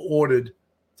were ordered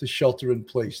to shelter in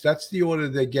place. That's the order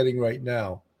they're getting right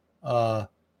now.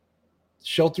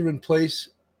 Shelter in place.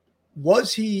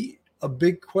 Was he a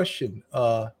big question?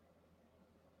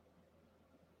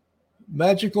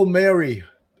 Magical Mary,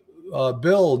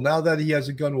 Bill, now that he has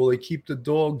a gun, will they keep the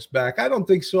dogs back? I don't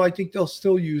think so. I think they'll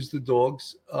still use the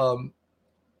dogs.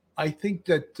 I think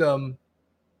that,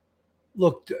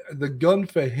 look, the gun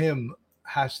for him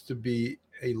has to be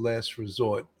a last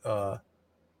resort.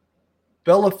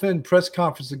 Bella Finn press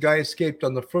conference. The guy escaped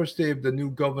on the first day of the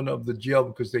new governor of the jail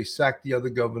because they sacked the other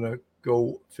governor.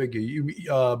 Go figure.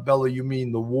 Bella, you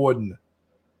mean the warden?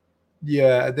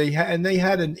 Yeah, they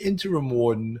had an interim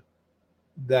warden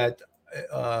that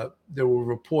there were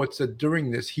reports that during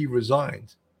this he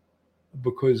resigned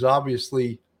because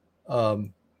obviously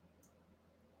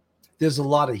there's a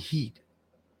lot of heat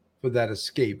for that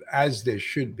escape, as there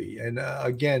should be. And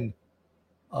again,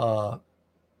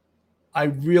 I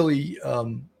really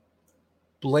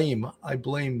blame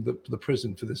the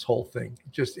prison for this whole thing.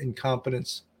 Just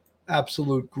incompetence,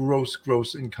 absolute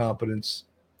gross incompetence.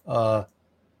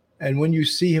 And when you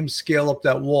see him scale up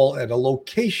that wall at a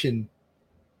location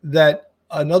that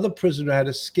another prisoner had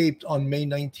escaped on May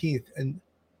 19th, and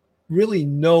really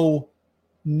no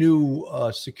new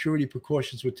security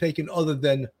precautions were taken other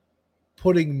than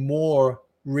putting more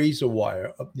razor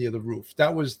wire up near the roof.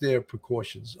 That was their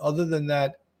precautions. Other than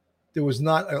that, there was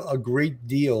not a great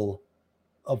deal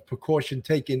of precaution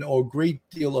taken or a great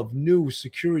deal of new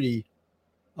security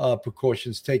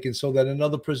precautions taken so that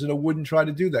another prisoner wouldn't try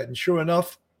to do that. And sure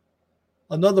enough,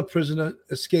 another prisoner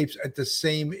escapes at the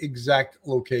same exact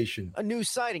location. A new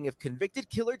sighting of convicted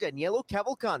killer Danelo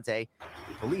Cavalcante,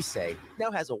 police say,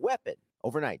 now has a weapon.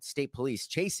 Overnight, state police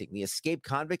chasing the escaped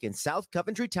convict in South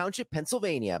Coventry Township,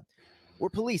 Pennsylvania,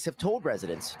 where police have told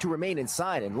residents to remain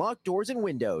inside and lock doors and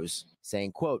windows,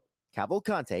 saying, quote,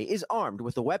 Cavalcante is armed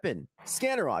with a weapon.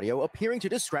 Scanner audio appearing to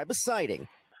describe a sighting.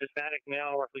 Hispanic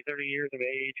male, roughly 30 years of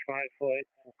age, 5 foot,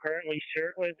 currently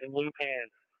shirtless and blue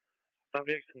pants.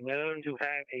 Subject known to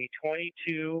have a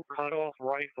 .22 cut-off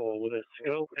rifle with a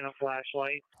scope and a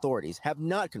flashlight. Authorities have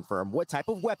not confirmed what type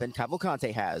of weapon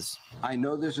Cavalcante has. I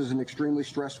know this is an extremely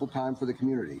stressful time for the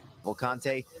community.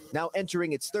 Cavalcante now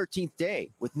entering its 13th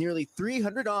day with nearly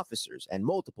 300 officers and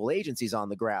multiple agencies on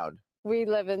the ground. We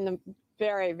live in the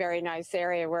very, very nice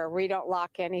area where we don't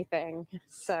lock anything.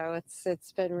 So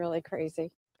it's been really crazy.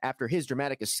 After his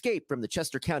dramatic escape from the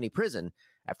Chester County Prison,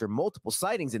 after multiple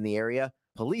sightings in the area,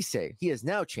 police say he has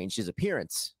now changed his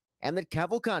appearance and that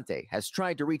Cavalcante has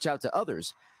tried to reach out to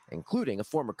others, including a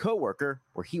former co-worker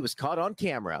where he was caught on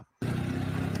camera.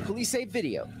 Police say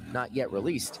video, not yet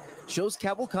released, shows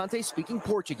Cavalcante speaking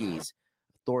Portuguese.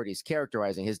 Authorities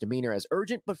characterizing his demeanor as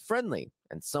urgent but friendly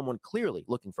and someone clearly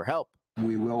looking for help.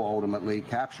 We will ultimately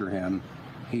capture him.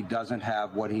 He doesn't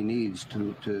have what he needs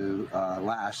to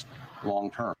last long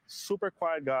term. Super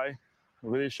quiet guy,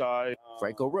 really shy.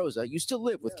 Franco Rosa used to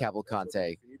live with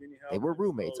Cavalcante. They were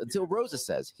roommates until Rosa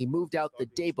says he moved out the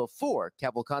day before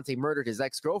Cavalcante murdered his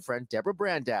ex-girlfriend, Deborah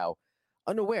Brandow,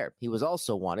 unaware he was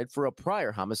also wanted for a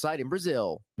prior homicide in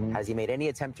Brazil. Has he made any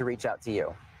attempt to reach out to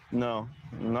you? No,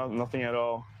 nothing at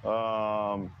all.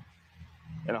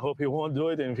 And I hope he won't do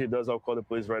it. And if he does, I'll call the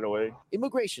police right away.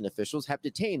 Immigration officials have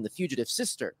detained the fugitive's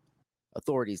sister.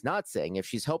 Authorities not saying if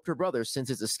she's helped her brother since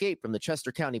his escape from the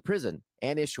Chester County Prison,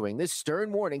 and issuing this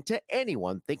stern warning to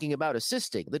anyone thinking about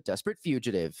assisting the desperate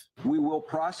fugitive. We will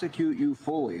prosecute you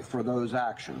fully for those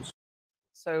actions.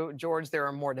 So, George, there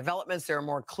are more developments, there are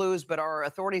more clues, but are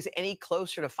authorities any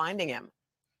closer to finding him?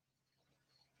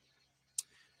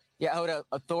 Yeah, Hoda,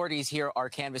 authorities here are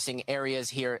canvassing areas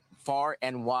here far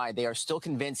and wide. They are still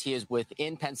convinced he is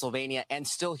within Pennsylvania and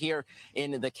still here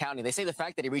in the county. They say the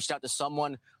fact that he reached out to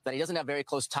someone that he doesn't have very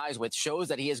close ties with shows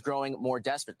that he is growing more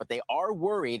desperate, but they are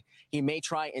worried he may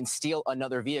try and steal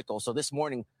another vehicle. So this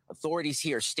morning, authorities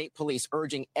here, state police,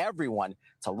 urging everyone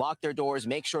to lock their doors,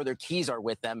 make sure their keys are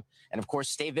with them, and of course,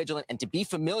 stay vigilant and to be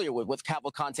familiar with what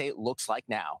Cavalcante looks like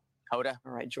now. Hoda?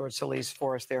 All right, George Solis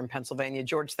for us there in Pennsylvania.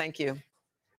 George, thank you.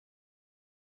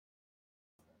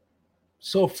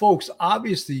 So, folks,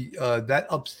 obviously, that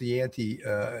ups the ante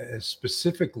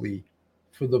specifically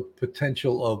for the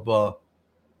potential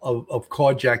of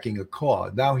carjacking a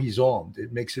car. Now he's armed.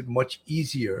 It makes it much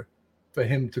easier for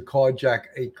him to carjack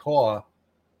a car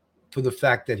for the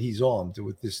fact that he's armed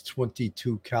with this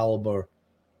 .22 caliber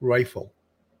rifle.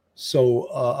 So,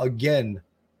 again,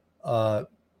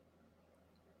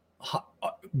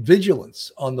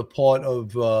 vigilance on the part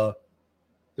of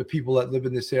the people that live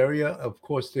in this area. Of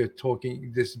course, they're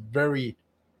talking this very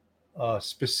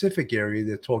specific area.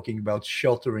 They're talking about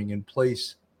sheltering in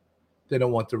place. They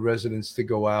don't want the residents to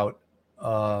go out,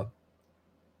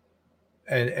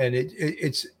 and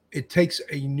it takes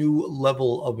a new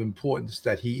level of importance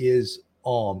that he is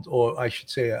armed, or I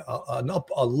should say,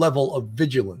 a level of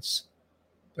vigilance.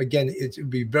 Again, it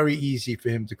would be very easy for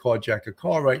him to carjack a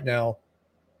car right now,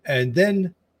 and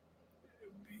then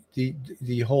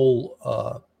the whole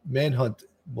manhunt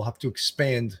will have to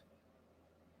expand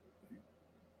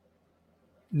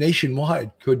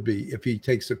nationwide, could be, if he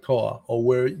takes a car, or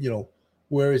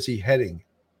where is he heading.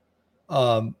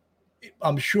 I'm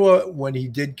sure when he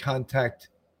did contact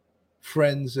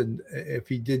friends, and if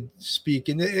he did speak,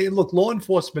 and look, law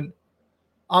enforcement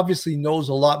obviously knows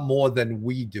a lot more than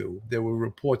we do. There were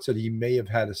reports that he may have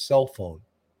had a cell phone,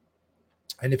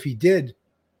 and if he did,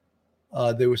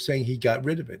 they were saying he got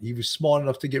rid of it. He was smart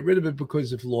enough to get rid of it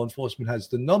because if law enforcement has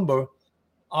the number,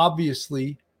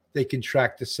 obviously they can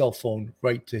track the cell phone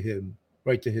right to him,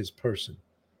 right to his person.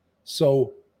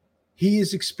 So he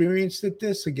is experienced at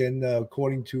this. Again,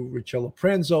 according to Richella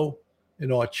Pranzo in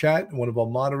our chat, one of our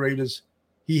moderators,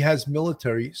 he has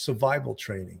military survival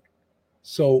training.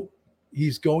 So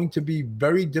he's going to be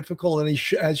very difficult, and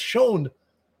he has shown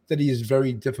that he is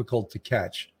very difficult to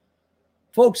catch.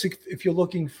 Folks, if you're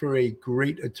looking for a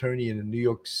great attorney in the New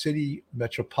York City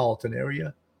metropolitan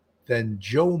area, then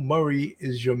Joe Murray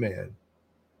is your man.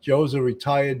 Joe's a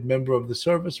retired member of the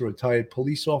service, a retired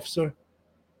police officer,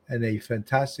 and a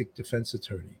fantastic defense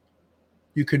attorney.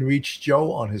 You can reach Joe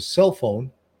on his cell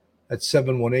phone at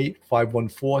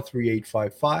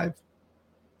 718-514-3855.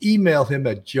 Email him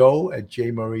at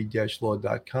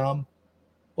joe@jmurray-law.com,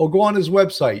 or go on his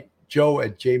website,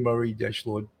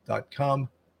 joe@jmurray-law.com.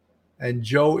 And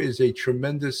Joe is a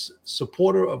tremendous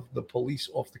supporter of the Police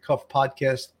Off the Cuff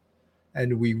podcast,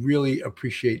 and we really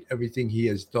appreciate everything he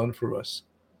has done for us.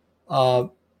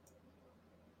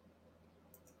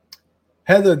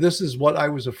 Heather, this is what I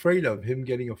was afraid of, him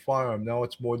getting a firearm. Now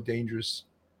it's more dangerous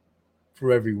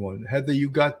for everyone. Heather, you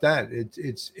got that.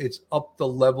 It's up the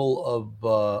level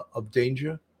of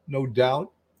danger, no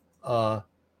doubt. And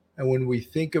when we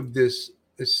think of this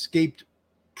escaped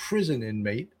prison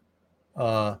inmate,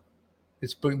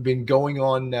 it's been going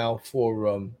on now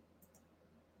for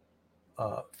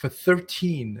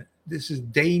 13. This is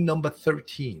day number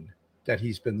 13 that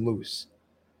he's been loose.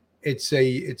 It's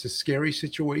a scary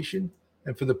situation,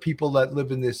 and for the people that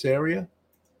live in this area,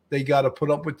 they got to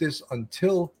put up with this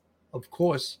until, of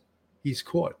course, he's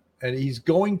caught. And he's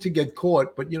going to get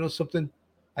caught. But you know something?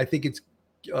 I think it's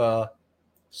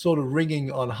sort of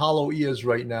ringing on hollow ears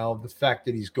right now, the fact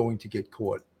that he's going to get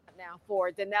caught. Now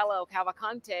for Danelo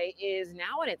Cavalcante is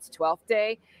now in its 12th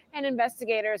day, and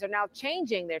investigators are now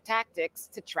changing their tactics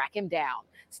to track him down.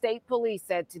 State police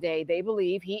said today they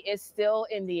believe he is still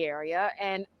in the area,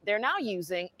 and they're now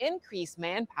using increased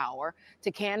manpower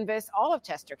to canvass all of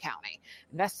Chester County.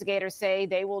 Investigators say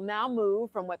they will now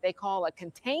move from what they call a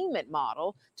containment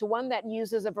model to one that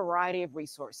uses a variety of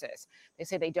resources. They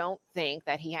say they don't think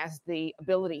that he has the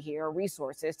ability here or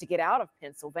resources to get out of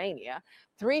Pennsylvania.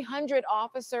 300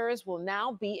 officers will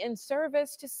now be in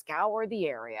service to scour the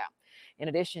area. In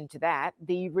addition to that,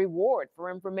 the reward for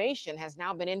information has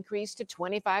now been increased to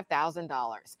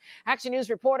 $25,000. Action News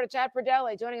reporter Chad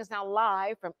Pradelli joining us now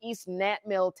live from East Net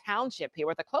Mill Township here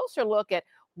with a closer look at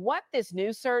what this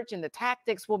new search and the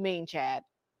tactics will mean, Chad.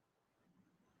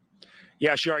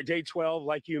 Yeah, sure. Day 12,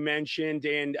 like you mentioned,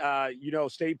 and,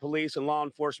 state police and law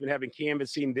enforcement have been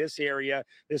canvassing this area,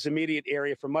 this immediate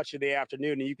area for much of the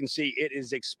afternoon. And you can see it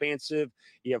is expansive.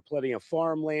 You have plenty of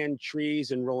farmland, trees,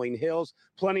 and rolling hills,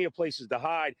 plenty of places to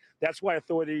hide. That's why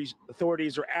authorities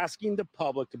are asking the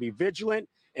public to be vigilant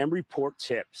and report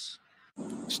tips.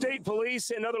 State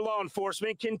police and other law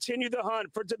enforcement continue the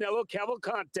hunt for Danelo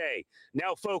Cavalcante,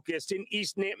 now focused in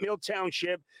East Nant Mill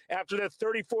Township after the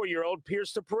 34-year-old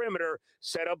pierced the perimeter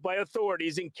set up by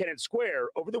authorities in Kennett Square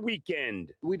over the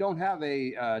weekend. We don't have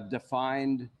a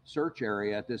defined search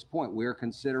area at this point. We're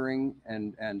considering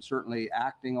and certainly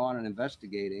acting on and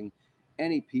investigating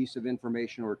any piece of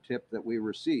information or tip that we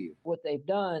receive. What they've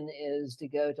done is to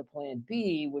go to Plan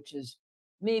B, which is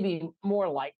maybe more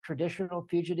like traditional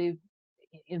fugitive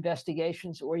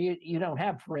investigations where you don't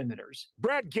have perimeters.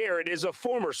 Brad Garrett is a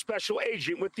former special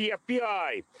agent with the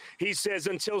FBI. He says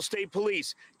until state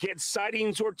police get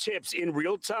sightings or tips in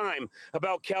real time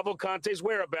about Cavalcante's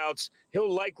whereabouts, he'll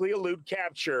likely elude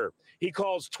capture. He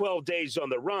calls 12 days on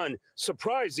the run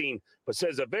surprising, but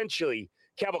says eventually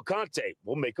Cavalcante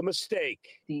will make a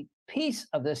mistake. The piece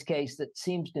of this case that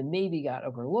seems to maybe got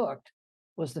overlooked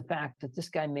was the fact that this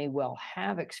guy may well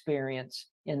have experience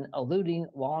in eluding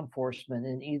law enforcement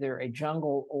in either a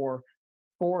jungle or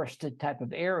forested type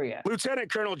of area.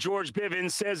 Lieutenant Colonel George Bivens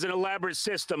says an elaborate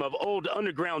system of old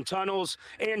underground tunnels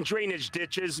and drainage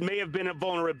ditches may have been a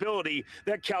vulnerability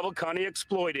that Cavalcante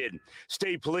exploited.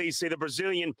 State police say the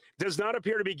Brazilian does not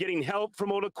appear to be getting help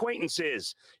from old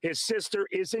acquaintances. His sister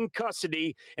is in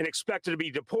custody and expected to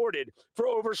be deported for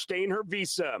overstaying her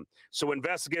visa. So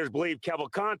investigators believe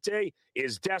Cavalcante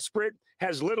is desperate,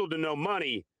 has little to no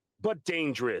money, but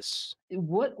dangerous.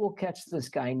 What will catch this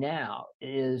guy now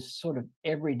is sort of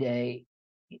everyday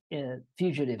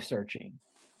fugitive searching,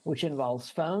 which involves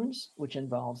phones, which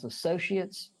involves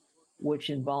associates,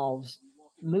 which involves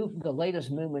the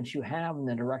latest movements you have in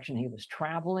the direction he was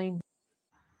traveling.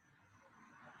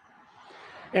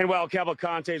 And while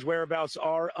Cavalcante's whereabouts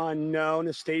are unknown,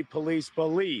 the state police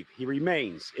believe he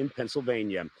remains in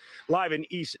Pennsylvania. Live in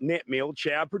East Nant Mill,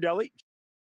 Chad Pradelli.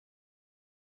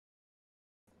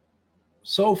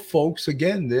 So, folks,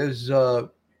 again, there's,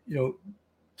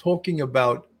 talking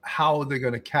about how they're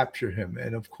going to capture him.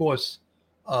 And of course,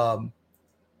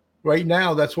 right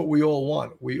now, that's what we all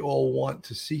want. We all want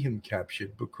to see him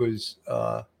captured because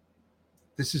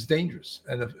this is dangerous.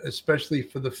 And especially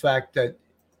for the fact that,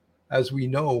 as we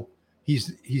know,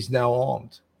 he's now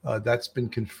armed. That's been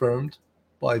confirmed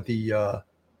by the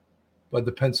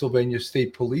Pennsylvania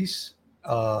State Police.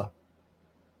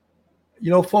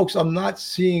 Folks, I'm not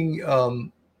seeing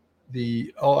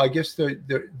I guess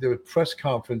the press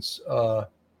conference.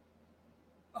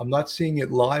 I'm not seeing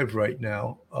it live right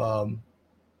now.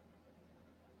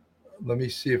 Let me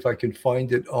see if I can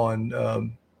find it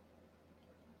on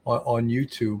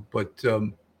YouTube, but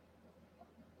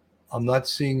I'm not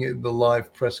seeing it in the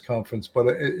live press conference. But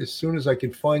as soon as I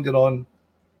can find it on,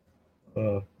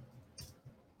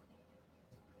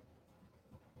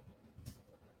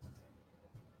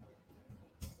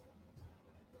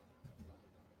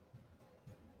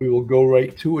 we will go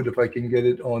right to it if I can get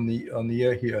it on the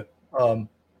air here.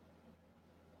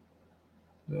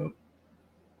 No.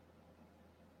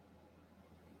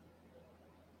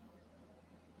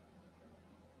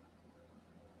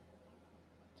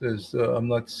 There's I'm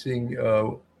not seeing.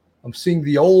 I'm seeing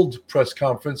the old press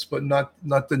conference, but not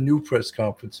the new press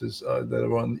conferences that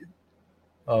are on.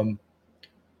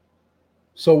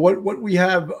 So what we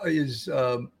have is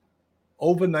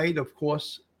overnight, of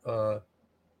course, there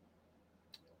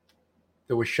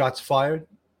were shots fired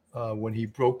when he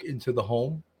broke into the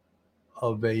home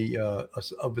of a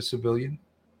civilian.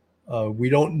 We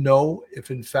don't know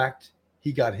if, in fact,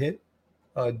 he got hit.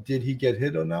 Did he get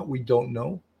hit or not? We don't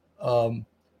know.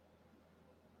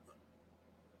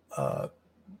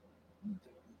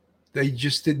 They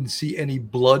just didn't see any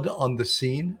blood on the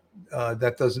scene.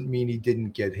 That doesn't mean he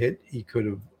didn't get hit. He could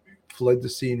have fled the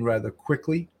scene rather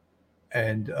quickly,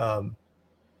 and the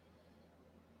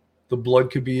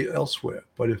blood could be elsewhere.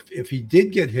 But if he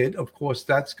did get hit, of course,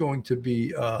 that's going to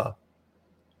be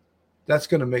that's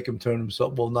going to make him turn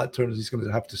himself. Well, not turn. He's going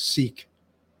to have to seek.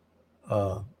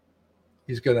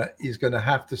 He's gonna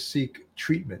have to seek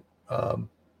treatment,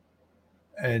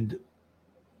 and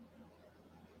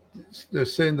they're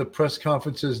saying the press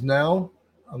conferences now.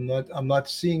 I'm not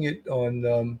seeing it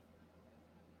on.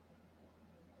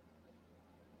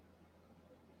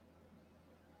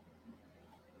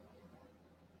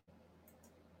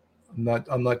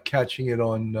 I'm not catching it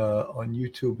on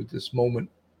YouTube at this moment.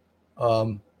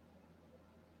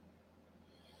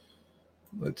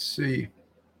 Let's see.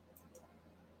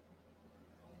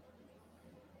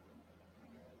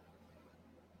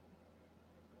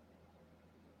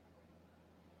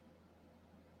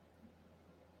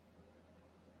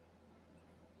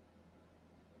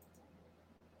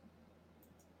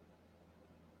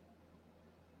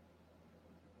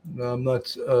 No, I'm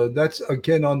not. That's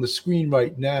again on the screen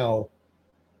right now.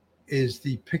 Is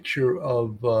the picture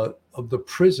of the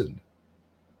prison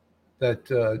that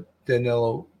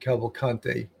Danelo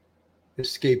Cavalcante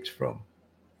escaped from,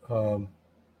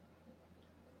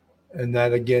 and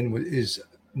that again is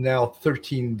now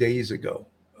 13 days ago.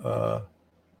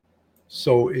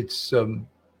 So it's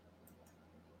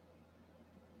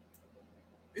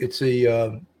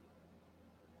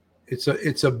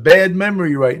a bad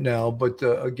memory right now, but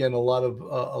again, a lot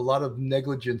of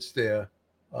negligence there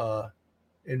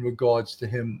in regards to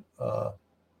him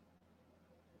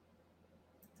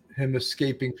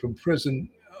escaping from prison.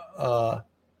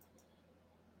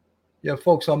 Yeah,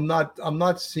 folks, I'm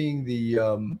not seeing the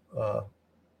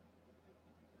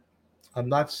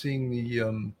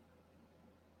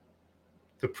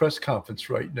the press conference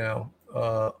right now.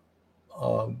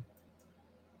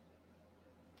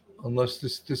 Unless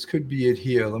this could be it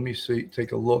here. Let me see.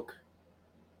 Take a look.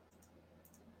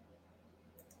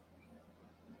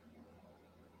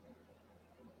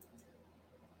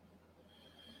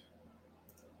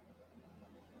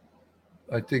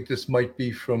 I think this might be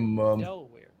from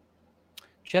Delaware.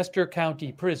 Chester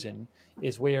County Prison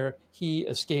is where he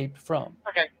escaped from.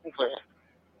 Okay, clear.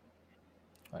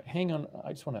 All right, hang on.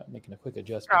 I just want to make a quick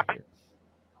adjustment here.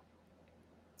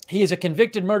 He is a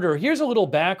convicted murderer. Here's a little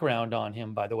background on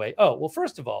him, by the way. Oh, well,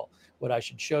 first of all, what I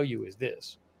should show you is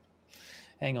this.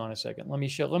 Hang on a second. Let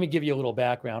me give you a little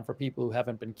background for people who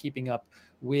haven't been keeping up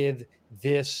with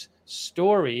this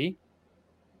story.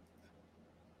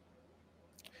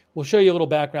 We'll show you a little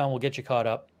background. We'll get you caught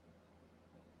up.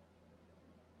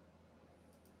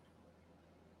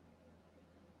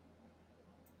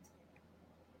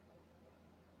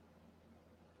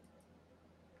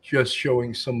 Just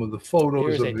showing some of the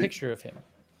photos. Here's a picture of him.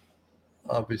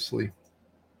 Obviously.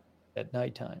 At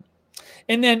nighttime.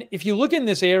 And then if you look in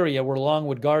this area where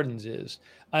Longwood Gardens is,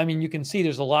 I mean, you can see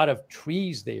there's a lot of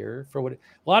trees there a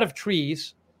lot of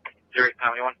trees.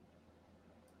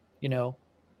 You know,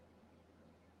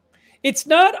 it's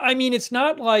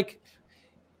not like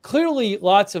clearly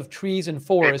lots of trees and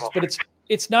forest, but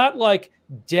it's not like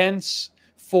dense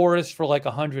forest for like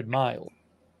 100 miles.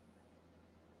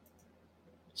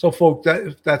 So, folks,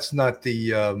 that's not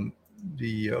the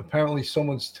apparently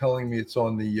someone's telling me it's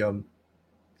on the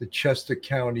Chester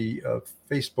County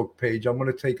Facebook page. I'm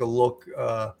going to take a look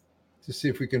to see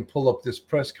if we can pull up this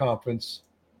press conference,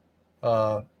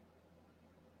 and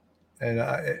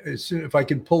as soon if I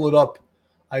can pull it up,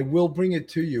 I will bring it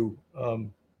to you.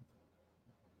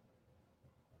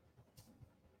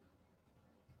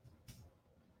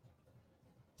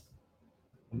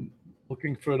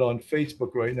 looking for it on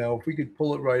Facebook right now. If we could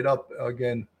pull it right up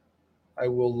again, I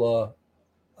will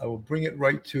bring it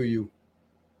right to you.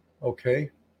 Okay.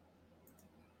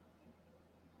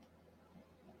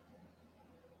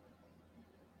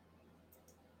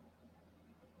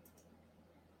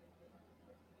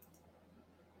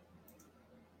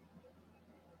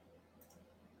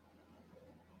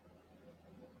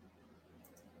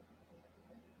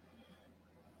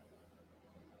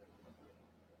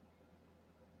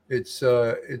 It's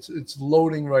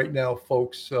loading right now,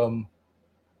 folks.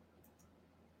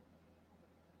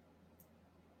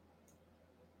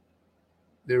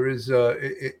 There is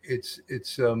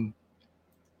it's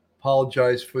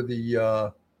apologize for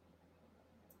the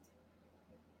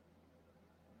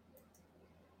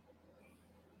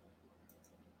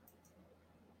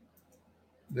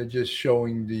they're just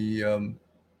showing the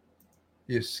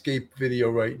escape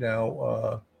video right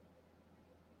now.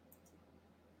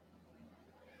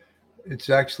 It's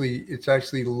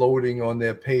actually loading on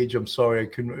their page. I'm sorry I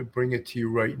couldn't bring it to you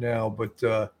right now, but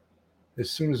as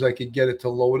soon as I could get it to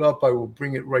load up, I will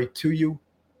bring it right to you.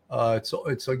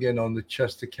 It's again on the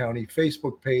Chester County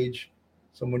Facebook page.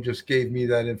 Someone just gave me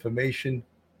that information.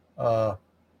 Let's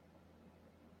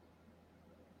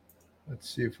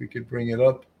see if we could bring it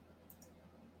up.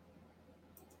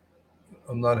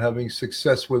 I'm not having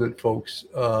success with it, folks.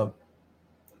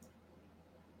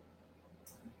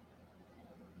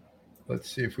 Let's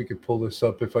see if we could pull this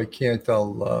up. If I can't,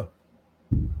 I'll.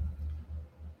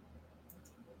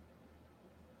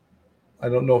 I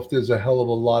don't know if there's a hell of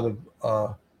a lot of.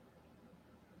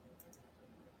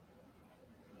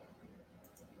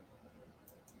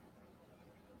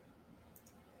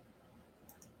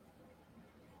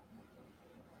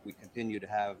 We continue to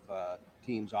have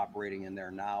teams operating in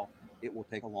there now. It will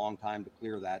take a long time to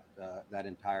clear that that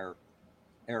entire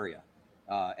area,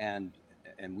 and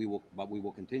we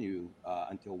will continue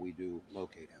until we do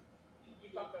locate him. You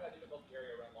talked about how difficult the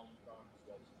area around Long Farms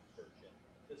was to search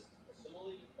in. Is this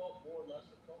similarly difficult, more or less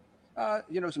difficult?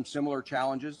 You know, some similar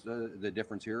challenges. The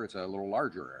difference here, it's a little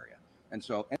larger area, and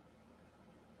so.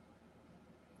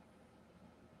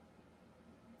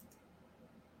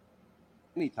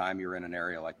 Anytime you're in an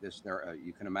area like this, there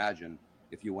you can imagine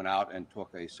if you went out and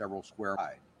took a several square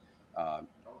mile.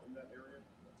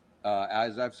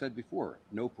 As I've said before,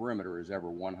 no perimeter is ever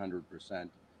 100%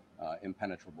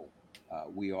 impenetrable.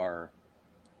 We have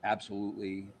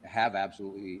absolutely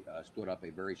stood up a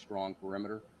very strong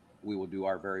perimeter. We will do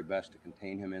our very best to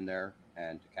contain him in there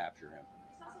and to capture him.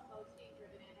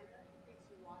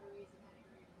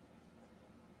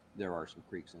 There are some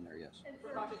creeks in there, yes. And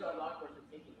for law enforcement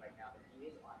thinking right now that he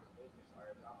is on his business, are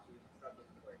the officers instructed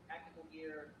to wear tactical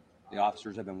gear? The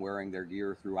officers have been wearing their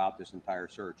gear throughout this entire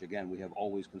search. Again, we have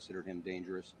always considered him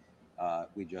dangerous.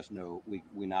 We just know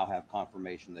we now have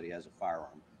confirmation that he has a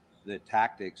firearm. The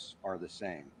tactics are the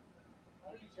same.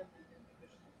 It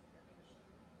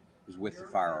was with the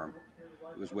firearm.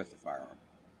 It was with the firearm.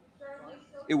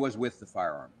 It was with the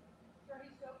firearm.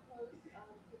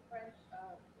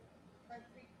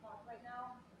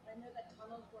 I know that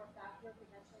tunnels were a factor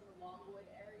potentially in the Longwood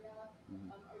area.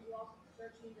 Are you also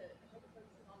searching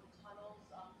focusing on the tunnels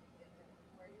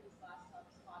where he was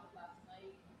spotted last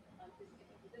night? Because if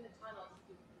within the tunnels,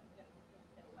 you can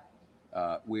get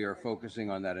away. We are focusing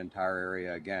on that entire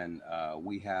area. Again,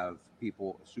 we have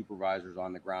supervisors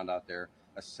on the ground out there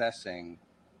assessing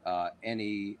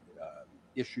any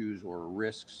issues or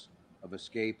risks of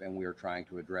escape, and we are trying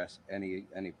to address any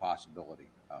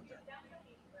possibility out there.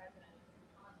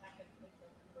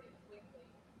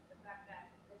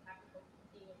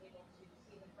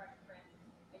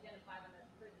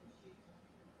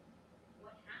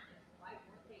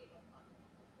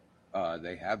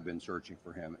 They have been searching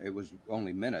for him. It was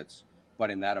only minutes,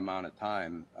 but in that amount of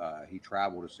time, he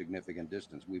traveled a significant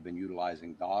distance. We've been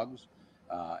utilizing dogs,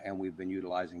 and we've been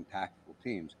utilizing tactical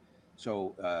teams.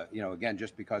 So, again,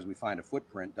 just because we find a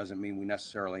footprint doesn't mean we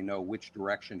necessarily know which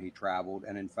direction he traveled.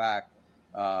 And in fact,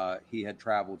 he had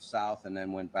traveled south and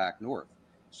then went back north.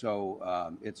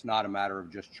 So it's not a matter of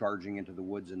just charging into the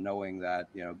woods and knowing that,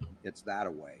 it's that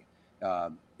away.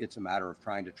 It's a matter of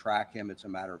trying to track him. It's a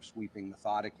matter of sweeping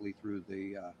methodically through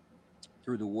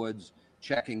the woods,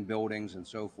 checking buildings and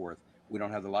so forth. We don't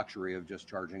have the luxury of just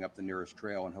charging up the nearest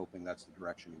trail and hoping that's the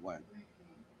direction he went.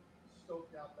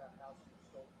 Scoped out that house and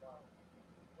stole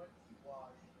went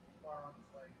firearms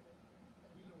laying.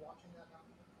 Have you been watching that happen?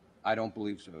 I don't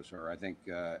believe so, sir. I think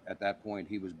at that point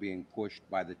he was being pushed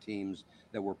by the teams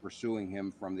that were pursuing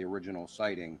him from the original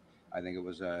sighting. I think it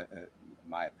was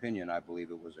my opinion, I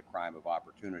believe it was a crime of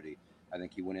opportunity. I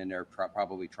think he went in there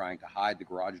probably trying to hide. The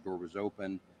garage door was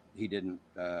open. He didn't,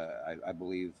 I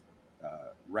believe,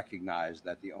 recognized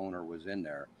that the owner was in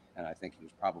there, and I think he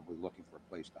was probably looking for a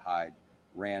place to hide,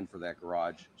 ran for that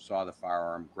garage, saw the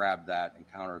firearm, grabbed that,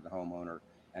 encountered the homeowner,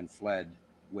 and fled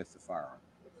with the firearm.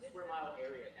 What's the square mile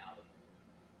area now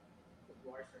that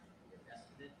you are searching for your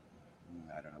estimate?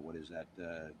 I don't know, what is that,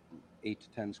 8 to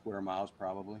 10 square miles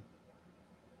probably?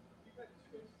 You've had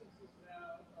two instances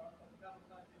now of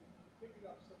Cavalcante picking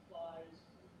up supplies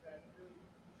that really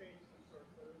changed the search,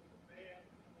 whether it was a van,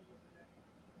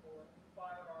 or a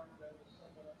firearm that was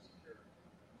somewhat obscure.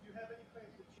 Do you have any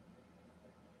plans to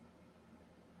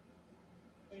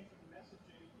change the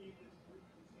messaging in this group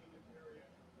containment area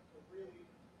to really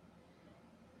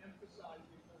emphasize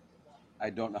the importance of life? I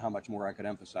don't know how much more I could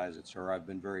emphasize it, sir. I've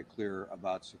been very clear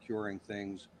about securing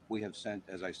things. We have sent,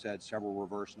 as I said, several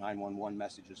reverse 911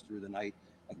 messages through the night,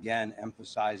 again,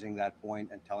 emphasizing that point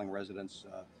and telling residents,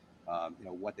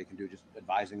 what they can do, just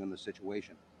advising them the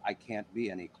situation. I can't be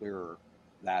any clearer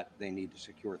that they need to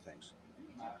secure things.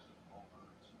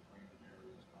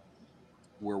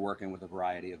 We're working with a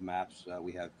variety of maps.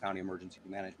 We have county emergency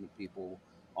management people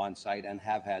on site and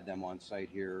have had them on site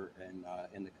here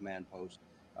in the command post.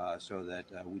 So that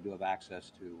we do have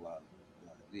access to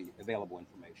the available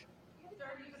information.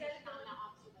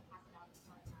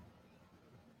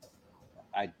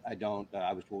 I don't.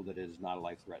 I was told that it is not a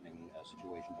life-threatening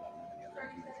situation, but I don't have any other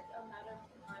information. It's a matter of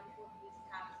time before he's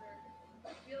captured.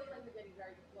 It feels like we're getting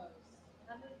very close.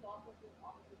 How many law enforcement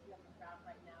officers do you have on the ground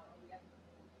right now? Are we at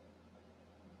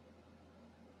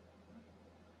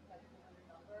like 400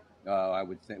 number? I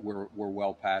would think we're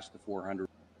well past the 400.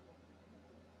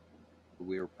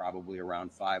 We are probably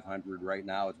around 500 right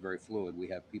now. It's very fluid. We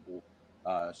have people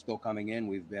still coming in.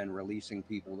 We've been releasing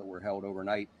people that were held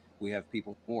overnight. We have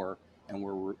people more, and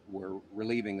we're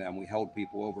relieving them. We held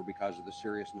people over because of the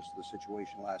seriousness of the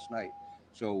situation last night.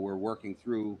 So we're working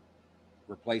through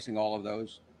replacing all of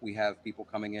those. We have people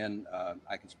coming in.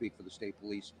 I can speak for the state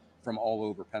police from all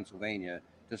over Pennsylvania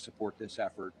to support this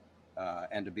effort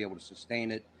and to be able to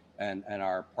sustain it. And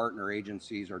our partner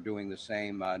agencies are doing the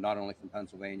same, not only from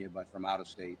Pennsylvania, but from out of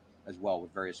state as well,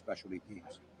 with various specialty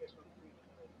teams.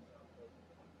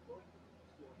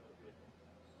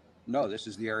 No, this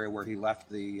is the area where he left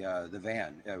the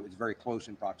van. It was very close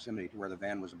in proximity to where the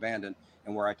van was abandoned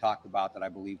and where I talked about that I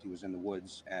believed he was in the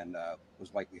woods and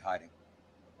was likely hiding.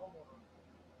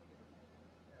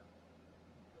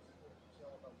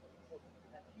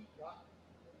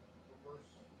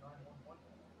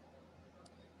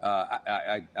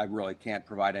 I really can't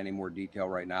provide any more detail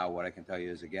right now. What I can tell you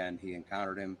is, again, he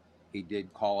encountered him. He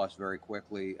did call us very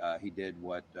quickly. He did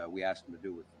what we asked him to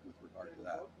do with regard to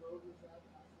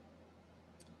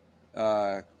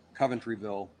that.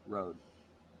 Coventryville Road.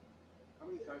 How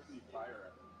many times did you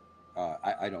fire at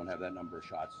him? I don't have that number of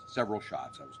shots. Several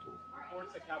shots, I was told.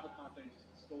 Reports that Cavalcante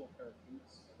stole a pair of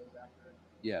boots. Are those accurate?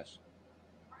 Yes.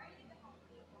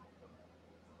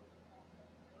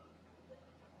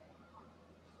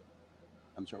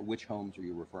 I'm sorry, which homes are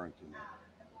you referring to now?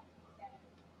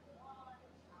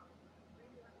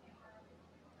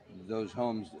 Those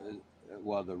homes,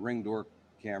 well, the ring door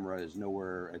camera is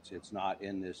nowhere. It's not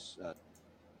in this.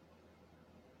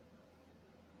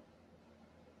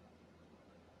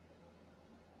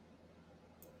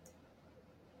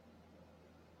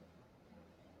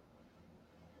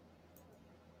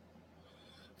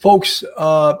 Folks,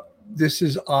 this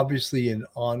is obviously an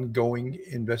ongoing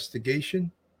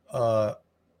investigation.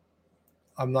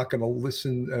 I'm not going to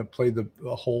listen and play the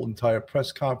whole entire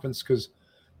press conference because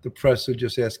the press are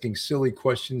just asking silly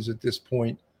questions at this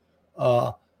point.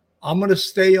 I'm going to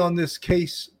stay on this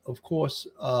case, of course,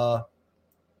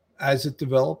 as it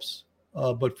develops.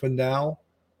 But for now,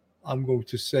 I'm going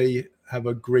to say have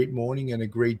a great morning and a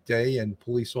great day, and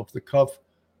Police Off the Cuff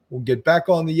will get back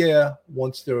on the air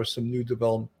once there are some new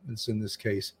developments in this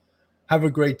case. Have a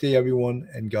great day, everyone,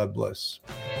 and God bless.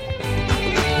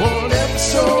 One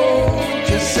episode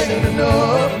just ain't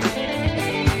enough.